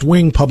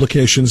left-wing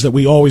publications that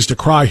we always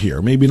decry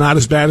here. Maybe not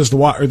as bad as the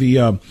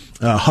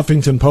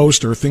Huffington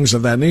Post or things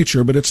of that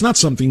nature, but it's not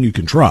something you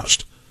can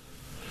trust.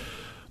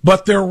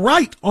 But they're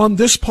right on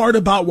this part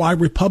about why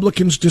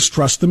Republicans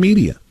distrust the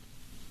media.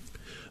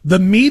 The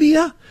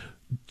media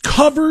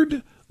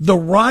covered the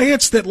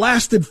riots that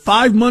lasted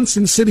 5 months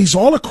in cities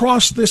all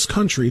across this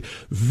country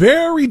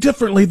very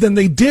differently than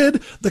they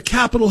did the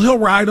Capitol Hill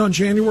riot on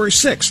January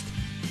 6th.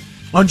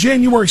 On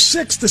January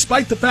 6th,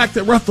 despite the fact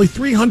that roughly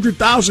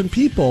 300,000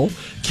 people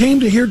came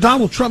to hear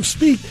Donald Trump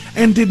speak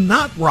and did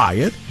not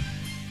riot,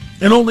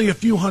 and only a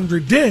few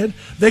hundred did,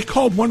 they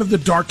called one of the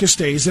darkest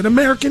days in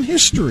American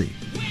history.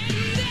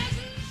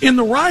 In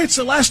the riots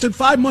that lasted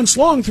 5 months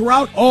long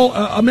throughout all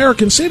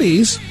American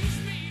cities,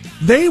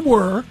 they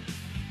were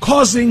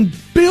causing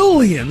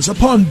billions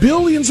upon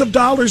billions of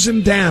dollars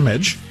in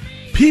damage.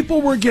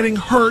 People were getting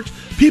hurt.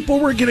 People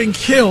were getting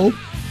killed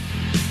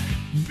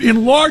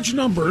in large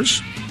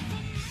numbers.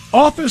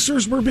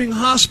 Officers were being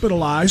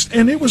hospitalized,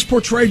 and it was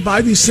portrayed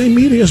by these same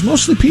media as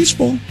mostly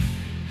peaceful.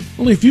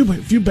 Only a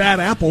few bad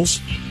apples.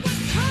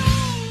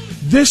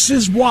 This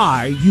is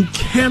why you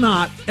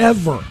cannot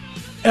ever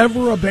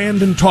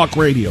abandon talk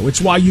radio. It's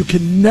why you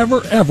can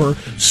never, ever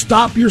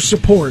stop your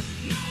support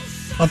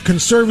of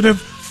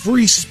conservative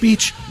free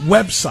speech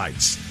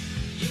websites.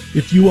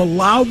 If you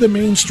allow the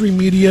mainstream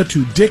media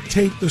to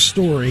dictate the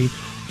story,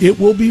 it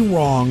will be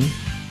wrong,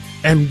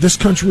 and this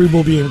country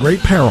will be in great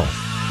peril.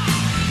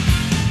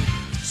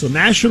 So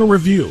National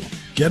Review,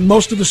 getting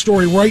most of the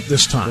story right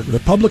this time.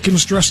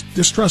 Republicans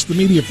distrust the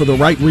media for the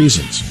right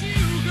reasons,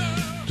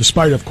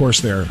 despite, of course,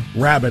 their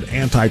rabid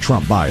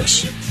anti-Trump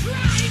bias.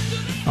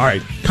 All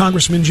right,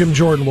 Congressman Jim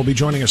Jordan will be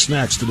joining us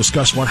next to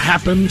discuss what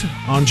happened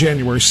on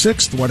January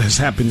 6th, what has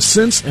happened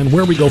since, and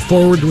where we go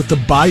forward with the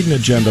Biden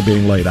agenda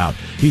being laid out.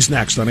 He's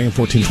next on AM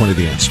 1420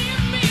 The Answer.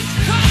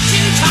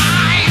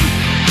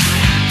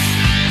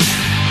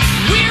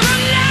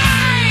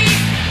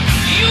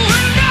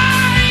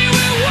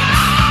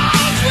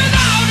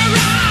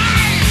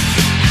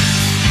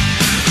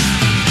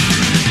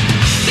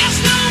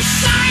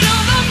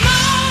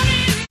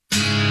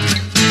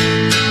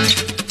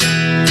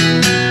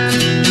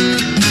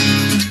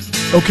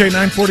 Okay,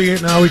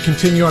 9:48 now. We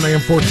continue on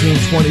AM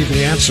 1420,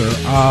 The Answer.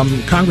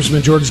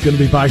 Congressman Jordan's going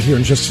to be by here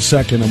in just a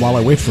second, and while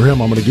I wait for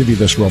him, I'm going to give you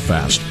this real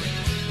fast.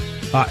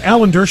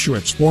 Alan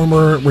Dershowitz,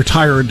 former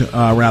retired,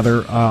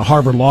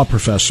 Harvard law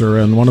professor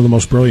and one of the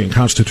most brilliant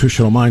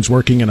constitutional minds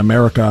working in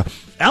America,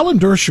 Alan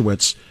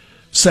Dershowitz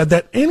said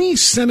that any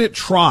Senate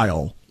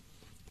trial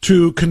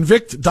to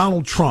convict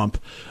Donald Trump,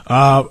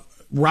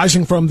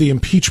 rising from the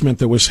impeachment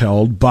that was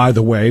held, by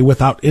the way,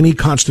 without any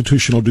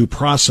constitutional due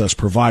process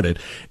provided,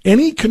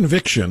 any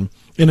conviction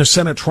in a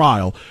Senate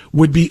trial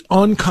would be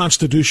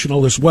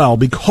unconstitutional as well,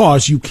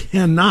 because you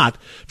cannot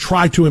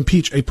try to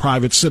impeach a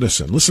private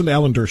citizen. Listen to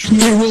Alan Dershowitz.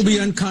 It will be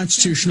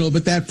unconstitutional,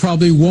 but that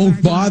probably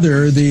won't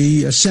bother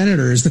the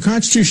senators. The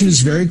Constitution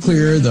is very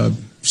clear. The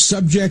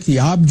subject, the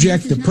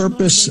object, the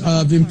purpose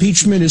of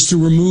impeachment is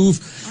to remove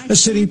a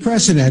sitting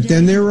president.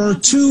 And there are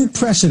two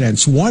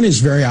precedents. One is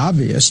very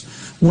obvious.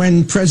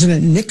 When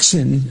President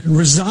Nixon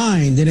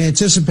resigned in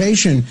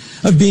anticipation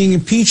of being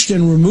impeached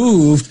and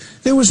removed,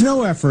 there was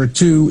no effort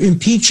to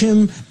impeach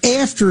him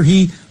after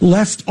he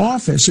left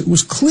office. It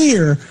was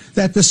clear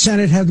that the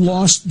Senate had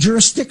lost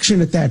jurisdiction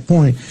at that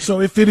point.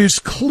 So if it is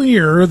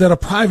clear that a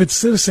private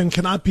citizen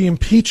cannot be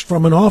impeached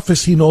from an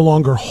office he no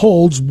longer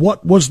holds,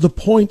 what was the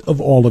point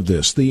of all of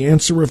this? The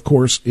answer, of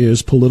course,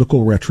 is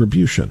political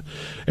retribution.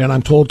 And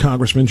I'm told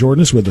Congressman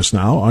Jordan is with us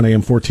now on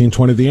AM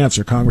 1420 The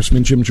Answer.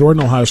 Congressman Jim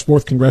Jordan, Ohio's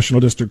 4th Congressional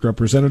District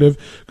Representative.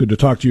 Good to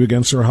talk to you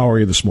again, sir. How are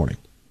you this morning?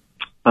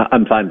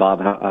 I'm fine, Bob.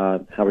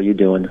 How are you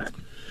doing?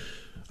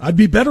 I'd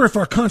be better if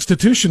our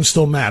Constitution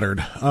still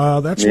mattered.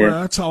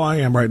 That's how I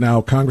am right now,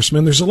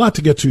 Congressman. There's a lot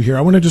to get to here.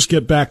 I want to just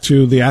get back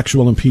to the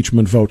actual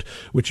impeachment vote,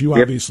 which you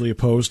obviously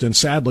opposed, and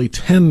sadly,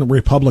 10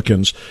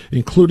 Republicans,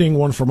 including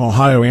one from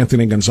Ohio,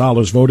 Anthony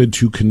Gonzalez, voted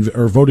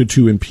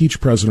to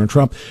impeach President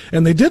Trump,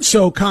 and they did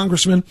so,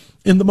 Congressman,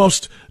 in the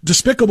most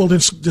despicable,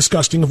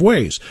 disgusting of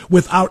ways,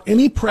 without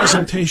any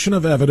presentation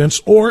of evidence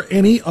or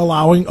any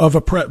allowing of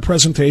a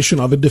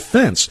presentation of a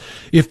defense.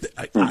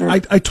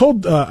 I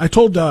told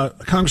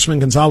Congressman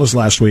Gonzalez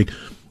last week,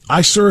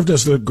 I served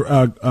as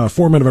the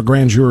foreman of a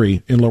grand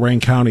jury in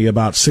Lorain County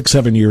about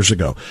 6-7 years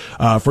ago.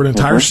 For an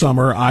entire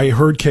summer, I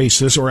heard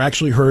cases, or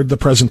actually heard the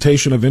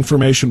presentation of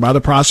information by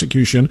the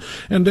prosecution,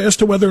 and as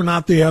to whether or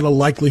not they had a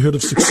likelihood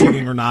of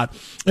succeeding or not.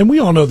 And we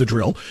all know the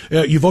drill.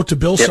 You vote to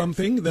bill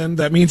something, then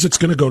that means it's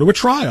going to go to a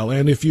trial.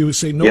 And if you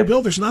say no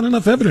bill, there's not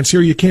enough evidence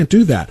here, you can't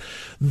do that.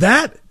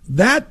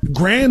 That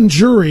grand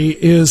jury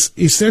is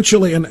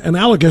essentially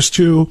analogous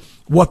to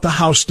what the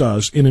House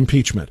does in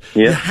impeachment.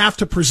 You have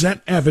to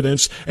present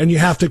evidence, and you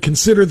have to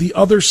consider the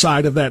other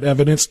side of that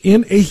evidence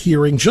in a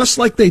hearing, just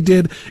like they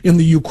did in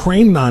the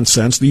Ukraine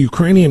nonsense, the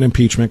Ukrainian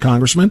impeachment,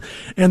 Congressman.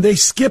 And they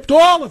skipped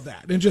all of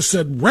that and just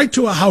said right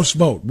to a House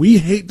vote. We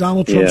hate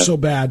Donald Trump so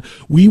bad,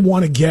 we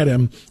want to get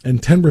him.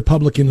 And 10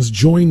 Republicans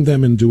joined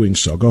them in doing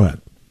so. Go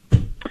ahead.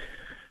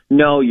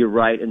 No, you're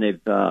right. And they've,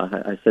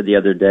 I said the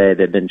other day,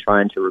 they've been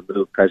trying to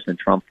remove President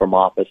Trump from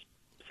office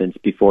since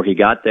before he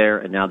got there,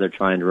 and now they're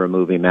trying to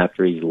remove him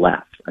after he's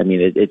left. I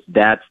mean,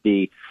 that's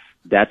the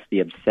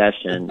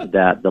obsession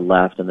that the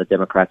left and the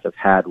Democrats have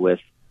had with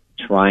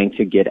trying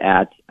to get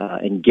at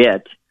and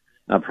get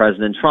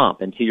President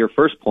Trump. And to your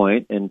first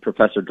point, and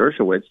Professor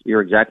Dershowitz,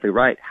 you're exactly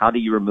right. How do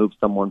you remove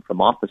someone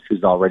from office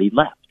who's already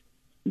left?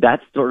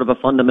 That's sort of a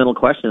fundamental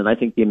question, and I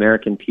think the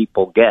American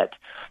people get.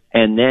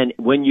 And then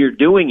when you're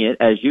doing it,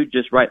 as you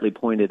just rightly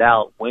pointed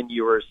out, when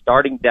you are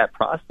starting that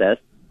process,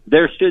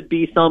 there should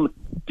be some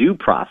due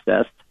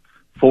process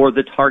for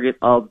the target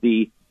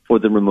for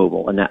the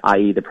removal, and that,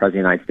 i.e., the President of the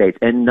United States.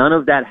 And none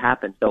of that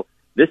happened. So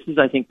this is,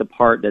 I think, the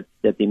part that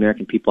the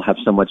American people have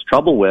so much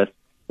trouble with.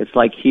 It's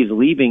like he's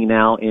leaving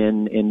now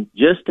in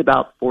just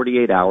about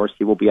 48 hours.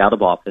 He will be out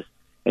of office,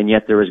 and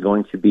yet there is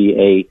going to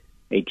be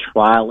a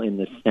trial in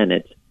the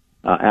Senate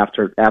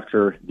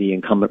after the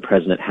incumbent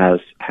president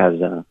has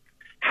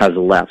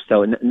left.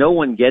 So no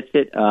one gets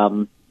it.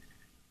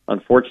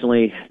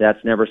 Unfortunately,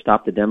 that's never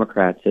stopped the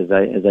Democrats. As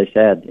I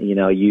said,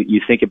 you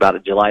think about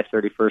it, July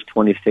 31st,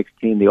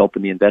 2016, they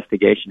opened the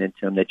investigation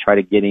into him. They try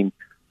to get him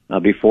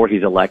before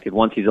he's elected.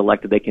 Once he's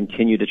elected, they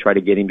continue to try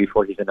to get him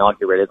before he's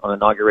inaugurated. On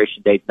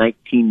inauguration day,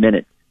 19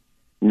 minutes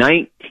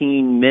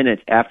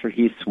after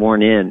he's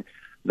sworn in,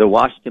 the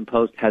Washington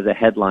Post has a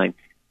headline,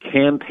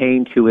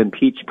 "Campaign to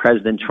impeach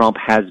President Trump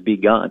has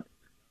begun."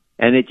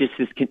 And it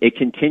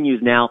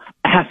continues now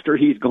after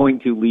he's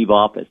going to leave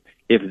office.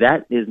 If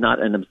that is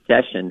not an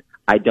obsession,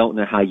 I don't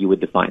know how you would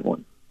define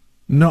one.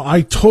 No,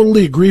 I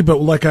totally agree,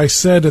 but like I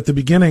said at the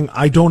beginning,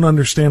 I don't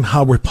understand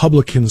how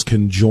Republicans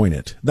can join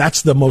it.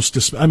 That's the most,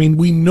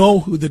 we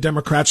know who the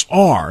Democrats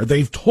are.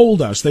 They've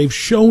told us, they've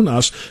shown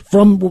us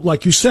from,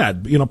 like you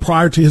said,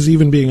 prior to his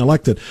even being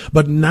elected.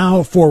 But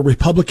now for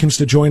Republicans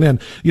to join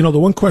in, the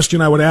one question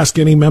I would ask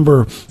any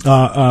member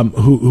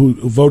who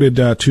voted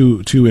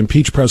to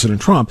impeach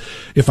President Trump,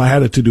 if I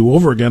had it to do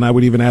over again, I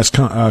would even ask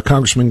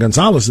Congressman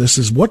Gonzalez this,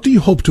 is what do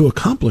you hope to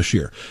accomplish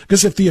here?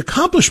 Because if the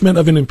accomplishment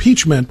of an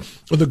impeachment,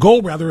 or the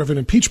goal rather of an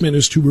impeachment,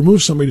 is to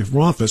remove somebody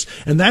from office,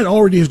 and that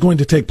already is going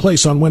to take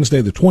place on Wednesday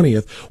the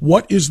 20th.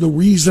 What is the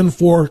reason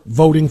for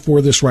voting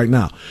for this right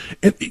now?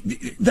 And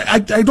I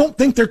don't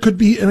think there could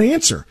be an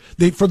answer.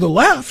 For the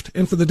left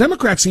and for the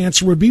Democrats, the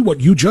answer would be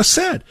what you just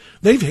said.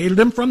 They've hated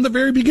him from the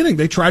very beginning.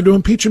 They tried to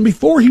impeach him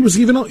before he was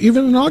even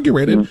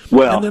inaugurated,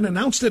 and then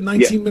announced it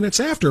 19 minutes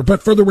after.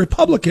 But for the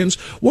Republicans,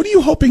 what are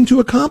you hoping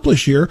to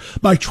accomplish here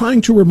by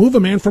trying to remove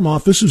a man from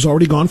office who's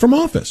already gone from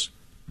office?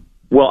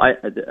 Well,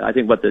 I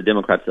think what the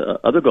Democrats'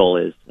 other goal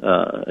is,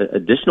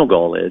 additional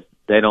goal is,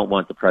 they don't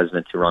want the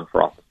president to run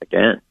for office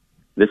again.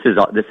 This is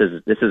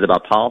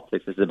about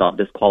politics. This is about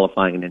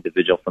disqualifying an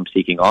individual from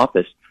seeking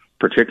office,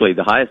 particularly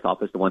the highest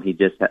office, the one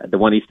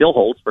he still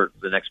holds for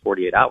the next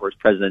 48 hours,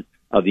 President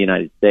of the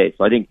United States.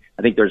 So I think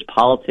there's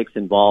politics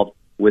involved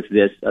with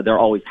this. There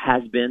always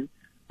has been.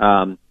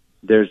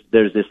 There's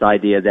this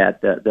idea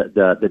that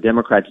the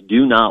Democrats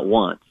do not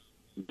want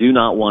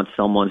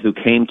someone who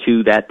came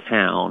to that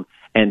town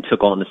and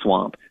took on the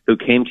swamp, who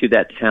came to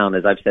that town,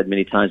 as I've said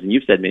many times, and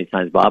you've said many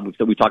times, Bob,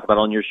 we talked about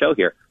on your show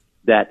here,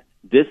 that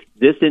this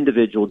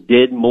individual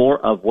did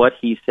more of what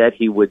he said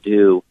he would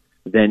do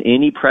than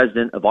any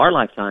president of our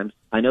lifetimes.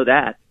 I know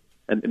that,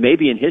 and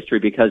maybe in history,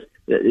 because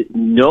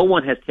no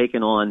one has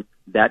taken on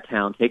that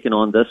town, taken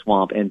on the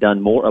swamp, and done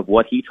more of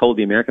what he told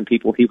the American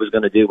people he was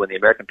going to do when the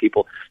American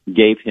people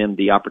gave him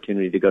the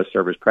opportunity to go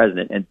serve as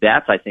president. And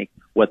that's, I think,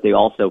 what they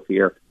also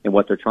fear, and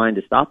what they're trying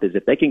to stop is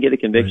if they can get a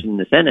conviction in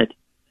the Senate,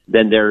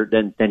 then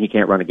he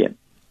can't run again.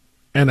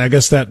 And I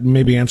guess that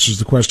maybe answers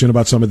the question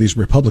about some of these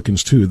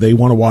Republicans, too. They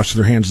want to wash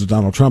their hands of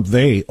Donald Trump.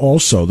 They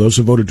also, those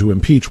who voted to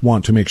impeach,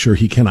 want to make sure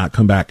he cannot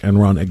come back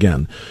and run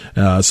again,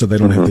 so they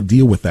don't have to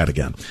deal with that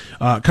again.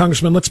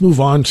 Congressman, let's move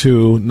on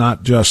to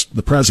not just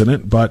the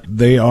president, but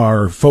they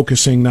are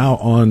focusing now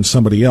on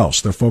somebody else.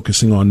 They're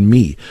focusing on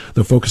me.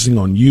 They're focusing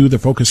on you. They're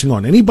focusing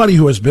on anybody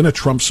who has been a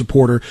Trump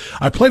supporter.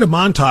 I played a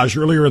montage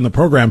earlier in the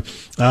program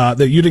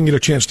that you didn't get a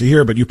chance to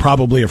hear, but you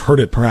probably have heard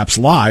it perhaps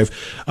live.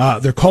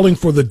 They're calling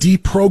for the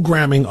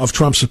deprogramming of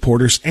Trump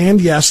supporters,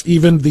 and yes,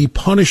 even the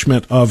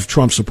punishment of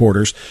Trump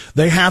supporters.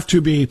 They have to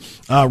be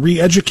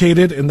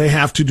re-educated, and they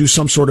have to do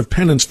some sort of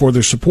penance for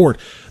their support.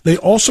 They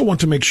also want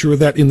to make sure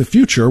that in the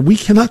future we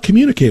cannot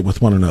communicate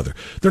with one another.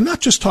 They're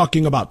not just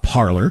talking about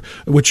Parler,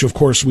 which of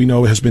course we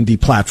know has been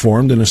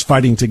deplatformed and is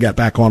fighting to get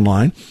back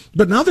online,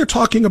 but now they're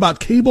talking about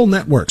cable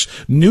networks.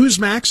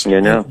 Newsmax,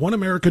 and One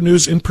American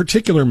News in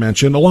particular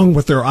mentioned, along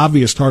with their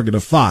obvious target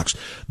of Fox.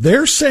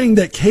 They're saying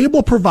that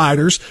cable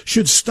providers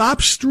should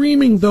stop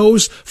streaming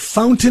those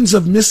fountains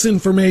of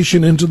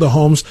misinformation into the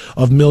homes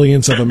of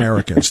millions of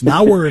Americans.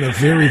 Now we're in a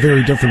very,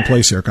 very different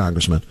place here,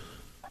 Congressman.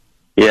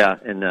 Yeah,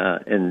 and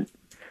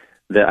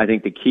I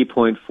think the key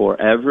point for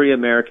every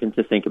American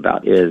to think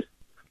about is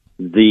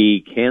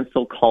the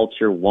cancel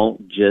culture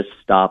won't just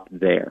stop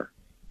there.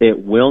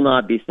 It will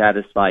not be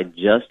satisfied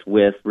just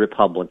with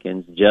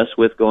Republicans, just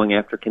with going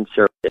after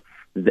conservatives.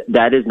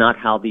 That is not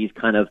how these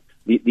kind of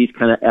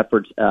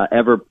efforts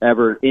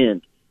ever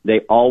end.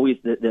 They always,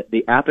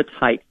 the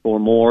appetite for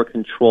more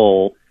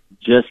control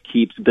just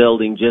keeps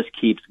building, just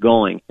keeps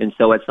going. And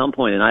so at some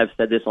point, and I've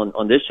said this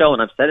on this show,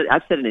 and I've said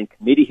it in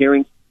committee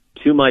hearings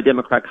to my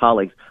Democrat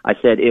colleagues, I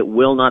said, it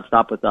will not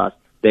stop with us.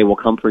 They will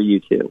come for you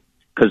too.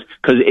 Because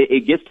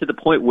it gets to the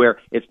point where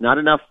it's not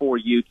enough for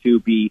you to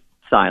be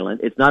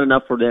silent. It's not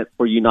enough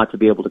for you not to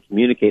be able to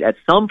communicate. At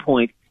some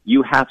point,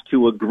 you have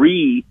to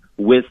agree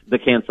with the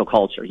cancel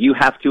culture. You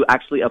have to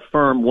actually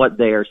affirm what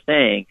they are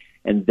saying.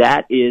 And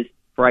that is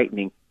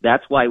frightening.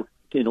 That's why,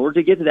 in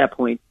order to get to that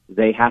point,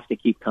 they have to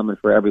keep coming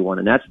for everyone.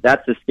 And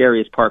that's the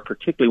scariest part,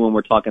 particularly when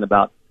we're talking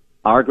about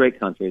our great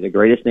country, the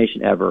greatest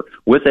nation ever,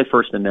 with a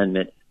First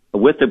Amendment,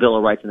 with the Bill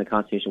of Rights and the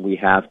Constitution we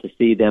have. To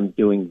see them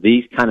doing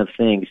these kind of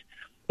things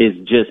is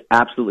just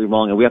absolutely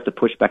wrong, and we have to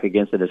push back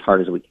against it as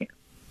hard as we can.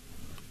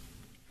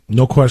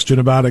 No question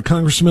about it.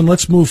 Congressman,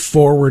 let's move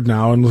forward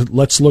now, and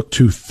let's look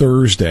to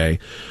Thursday,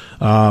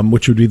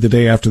 which would be the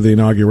day after the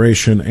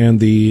inauguration, and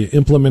the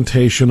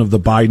implementation of the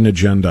Biden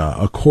agenda.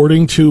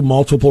 According to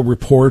multiple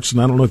reports, and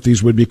I don't know if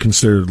these would be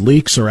considered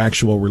leaks or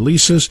actual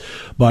releases,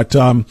 but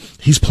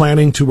he's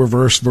planning to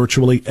reverse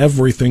virtually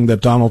everything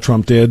that Donald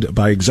Trump did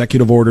by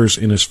executive orders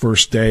in his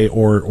first day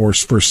or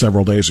first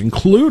several days,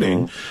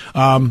 including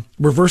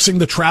reversing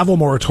the travel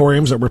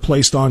moratoriums that were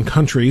placed on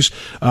countries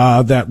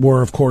that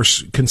were, of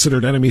course,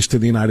 considered enemies to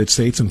the United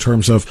States in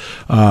terms of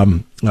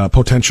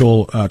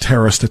potential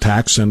terrorist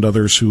attacks and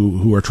others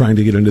who are trying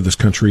to get into this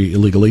country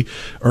illegally,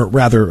 or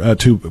rather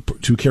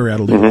to carry out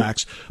illegal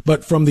acts.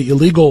 But from the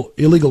illegal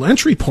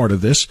entry part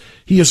of this,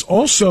 he is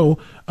also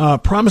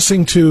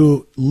promising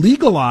to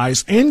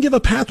legalize and give a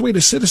pathway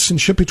to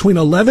citizenship between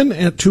 11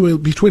 and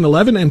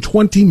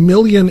 20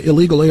 million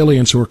illegal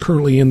aliens who are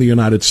currently in the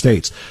United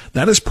States.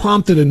 That has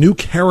prompted a new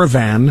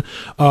caravan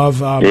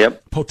of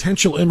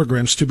potential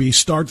immigrants to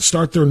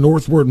start their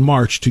northward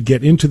march to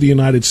get into the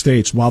United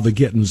States while the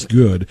getting's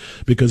good,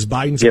 because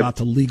Biden's about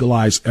to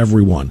legalize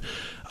everyone.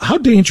 How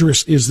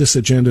dangerous is this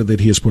agenda that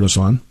he has put us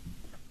on?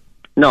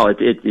 No, I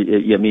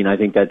mean, I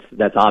think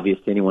that's obvious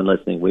to anyone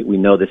listening. We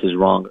know this is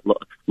wrong.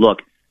 Look,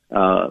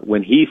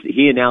 when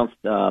he announced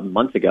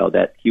months ago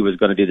that he was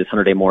going to do this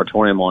 100-day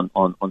moratorium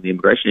on the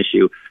immigration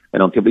issue,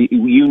 and on people,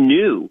 you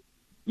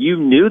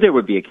knew there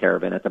would be a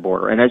caravan at the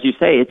border. And as you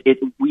say,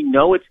 we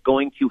know it's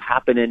going to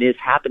happen and is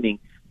happening.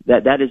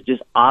 That is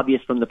just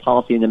obvious from the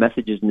policy and the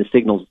messages and the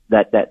signals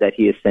that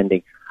he is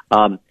sending.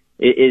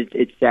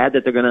 It's sad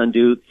that they're going to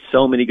undo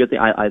so many good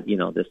things.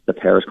 The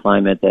Paris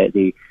climate,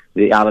 the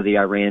out of the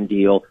Iran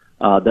deal,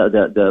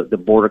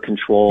 the border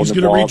control. He's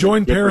going to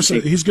rejoin Paris.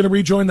 He's going to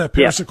rejoin that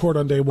Paris Accord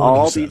on day one.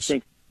 All these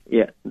things.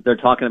 Yeah, they're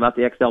talking about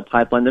the XL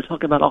pipeline. They're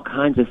talking about all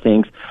kinds of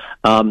things.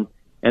 And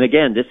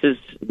again, this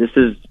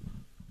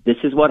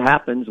is what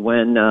happens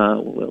when,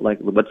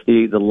 what's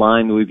the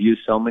line we've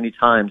used so many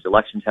times?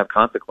 Elections have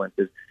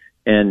consequences,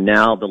 and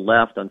now the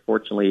left,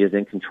 unfortunately, is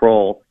in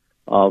control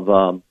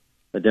of.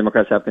 The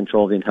Democrats have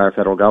control of the entire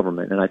federal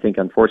government, and I think,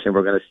 unfortunately,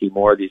 we're going to see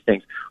more of these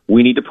things.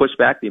 We need to push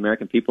back. The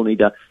American people need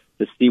to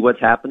see what's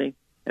happening,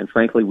 and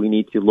frankly, we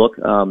need to look.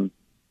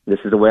 This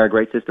is the way our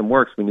great system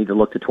works. We need to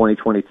look to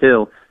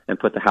 2022 and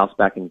put the House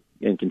back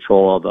in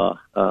control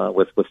of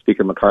with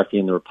Speaker McCarthy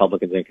and the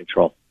Republicans in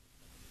control.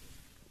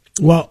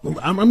 Well,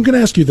 I'm going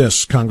to ask you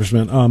this,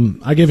 Congressman.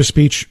 I gave a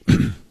speech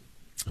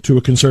to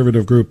a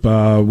conservative group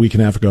a week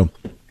and a half ago,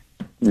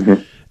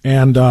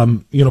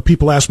 and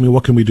people ask me,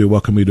 "What can we do?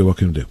 What can we do? What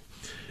can we do?"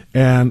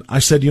 And I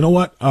said, you know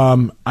what?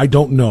 I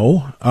don't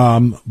know.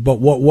 But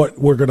what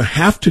we're going to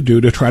have to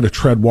do to try to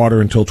tread water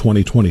until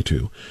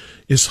 2022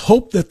 is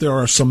hope that there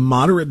are some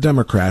moderate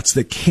Democrats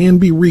that can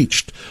be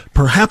reached,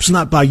 perhaps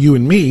not by you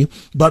and me,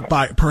 but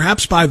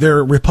perhaps by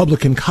their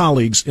Republican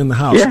colleagues in the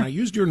House. Yeah. And I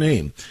used your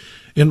name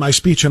in my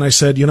speech, and I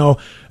said,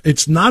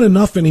 it's not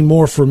enough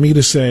anymore for me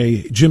to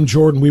say, Jim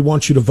Jordan, we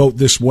want you to vote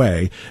this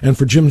way, and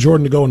for Jim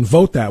Jordan to go and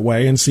vote that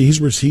way and see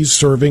he's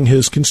serving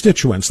his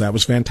constituents. That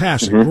was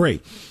fantastic.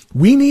 Great.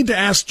 We need to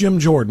ask Jim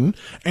Jordan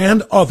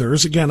and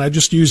others, again, I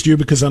just used you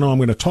because I know I'm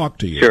going to talk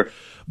to you, sure,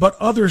 but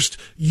others,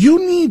 you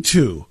need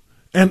to,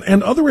 and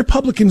other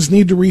Republicans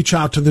need to reach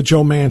out to the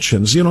Joe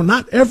Manchins.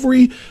 Not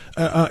every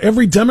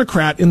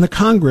Democrat in the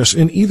Congress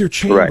in either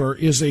chamber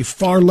is a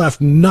far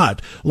left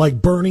nut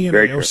like Bernie and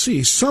AOC.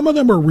 True. Some of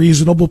them are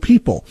reasonable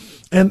people.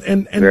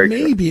 And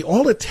maybe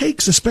all it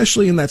takes,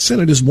 especially in that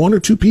Senate, is one or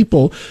two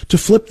people to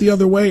flip the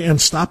other way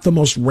and stop the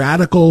most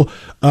radical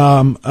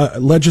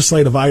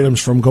legislative items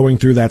from going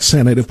through that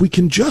Senate. If we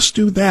can just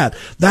do that,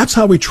 that's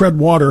how we tread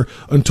water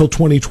until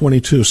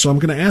 2022. So I'm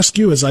going to ask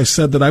you, as I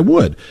said that I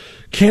would,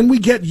 can we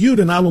get you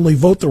to not only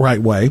vote the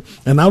right way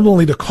and not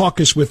only to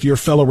caucus with your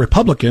fellow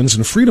Republicans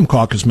and Freedom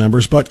Caucus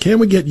members, but can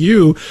we get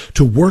you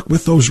to work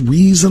with those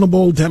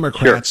reasonable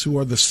Democrats who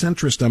are the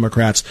centrist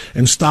Democrats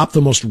and stop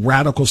the most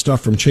radical stuff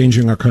from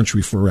changing our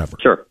country forever?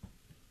 Sure.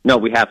 No,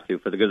 we have to.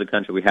 For the good of the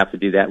country, we have to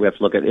do that. We have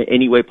to look at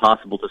any way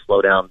possible to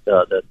slow down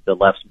the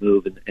left's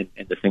move and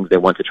the things they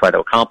want to try to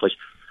accomplish.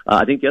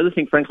 I think the other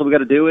thing, frankly, we got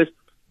to do is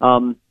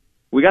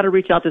we got to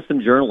reach out to some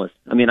journalists.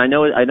 I mean, I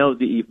know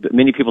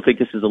many people think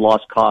this is a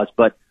lost cause,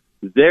 but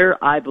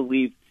there, I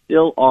believe,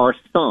 still are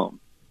some,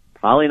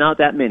 probably not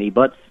that many,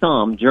 but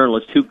some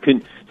journalists who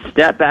can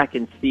step back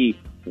and see,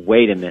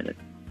 wait a minute,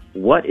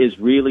 what is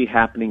really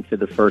happening to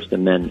the First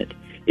Amendment?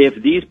 If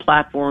these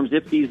platforms,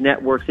 if these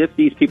networks, if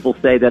these people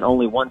say that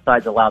only one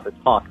side's allowed to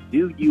talk,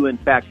 do you in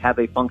fact have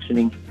a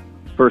functioning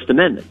First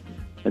Amendment?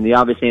 And the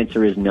obvious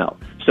answer is no.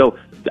 So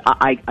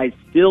I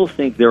still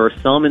think there are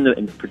some,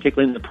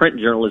 particularly in the print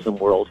journalism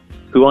world,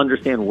 who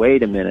understand,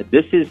 wait a minute,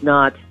 this is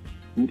not,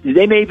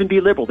 they may even be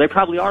liberal, they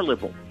probably are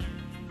liberal,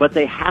 but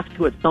they have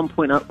to at some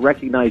point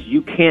recognize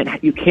you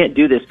can't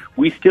do this.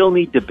 We still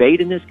need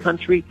debate in this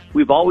country.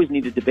 We've always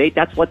needed debate.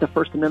 That's what the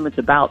First Amendment's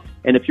about.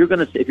 And if you're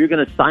going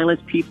to silence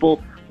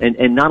people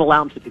and not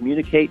allow them to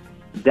communicate,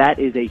 that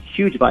is a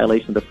huge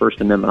violation of the First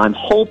Amendment. I'm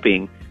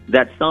hoping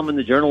that some in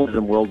the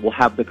journalism world will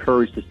have the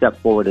courage to step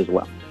forward as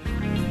well.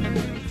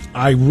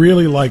 I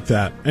really like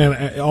that.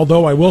 And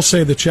although I will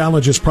say the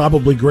challenge is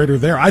probably greater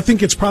there, I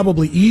think it's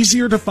probably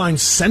easier to find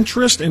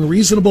centrist and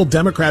reasonable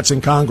Democrats in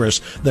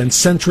Congress than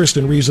centrist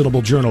and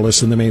reasonable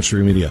journalists in the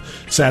mainstream media.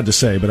 Sad to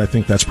say, but I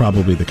think that's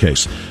probably the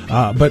case.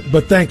 But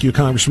thank you,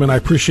 Congressman. I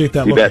appreciate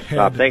that. You bet.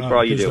 Thanks for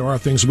all you do. There are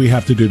things we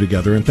have to do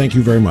together, and thank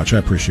you very much. I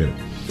appreciate it.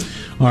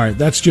 All right,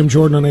 that's Jim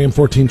Jordan on AM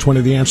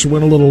 1420, The Answer.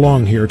 Went a little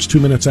long here. It's 2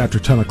 minutes after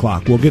 10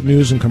 o'clock. We'll get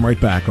news and come right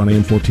back on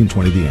AM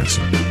 1420, The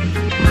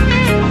Answer.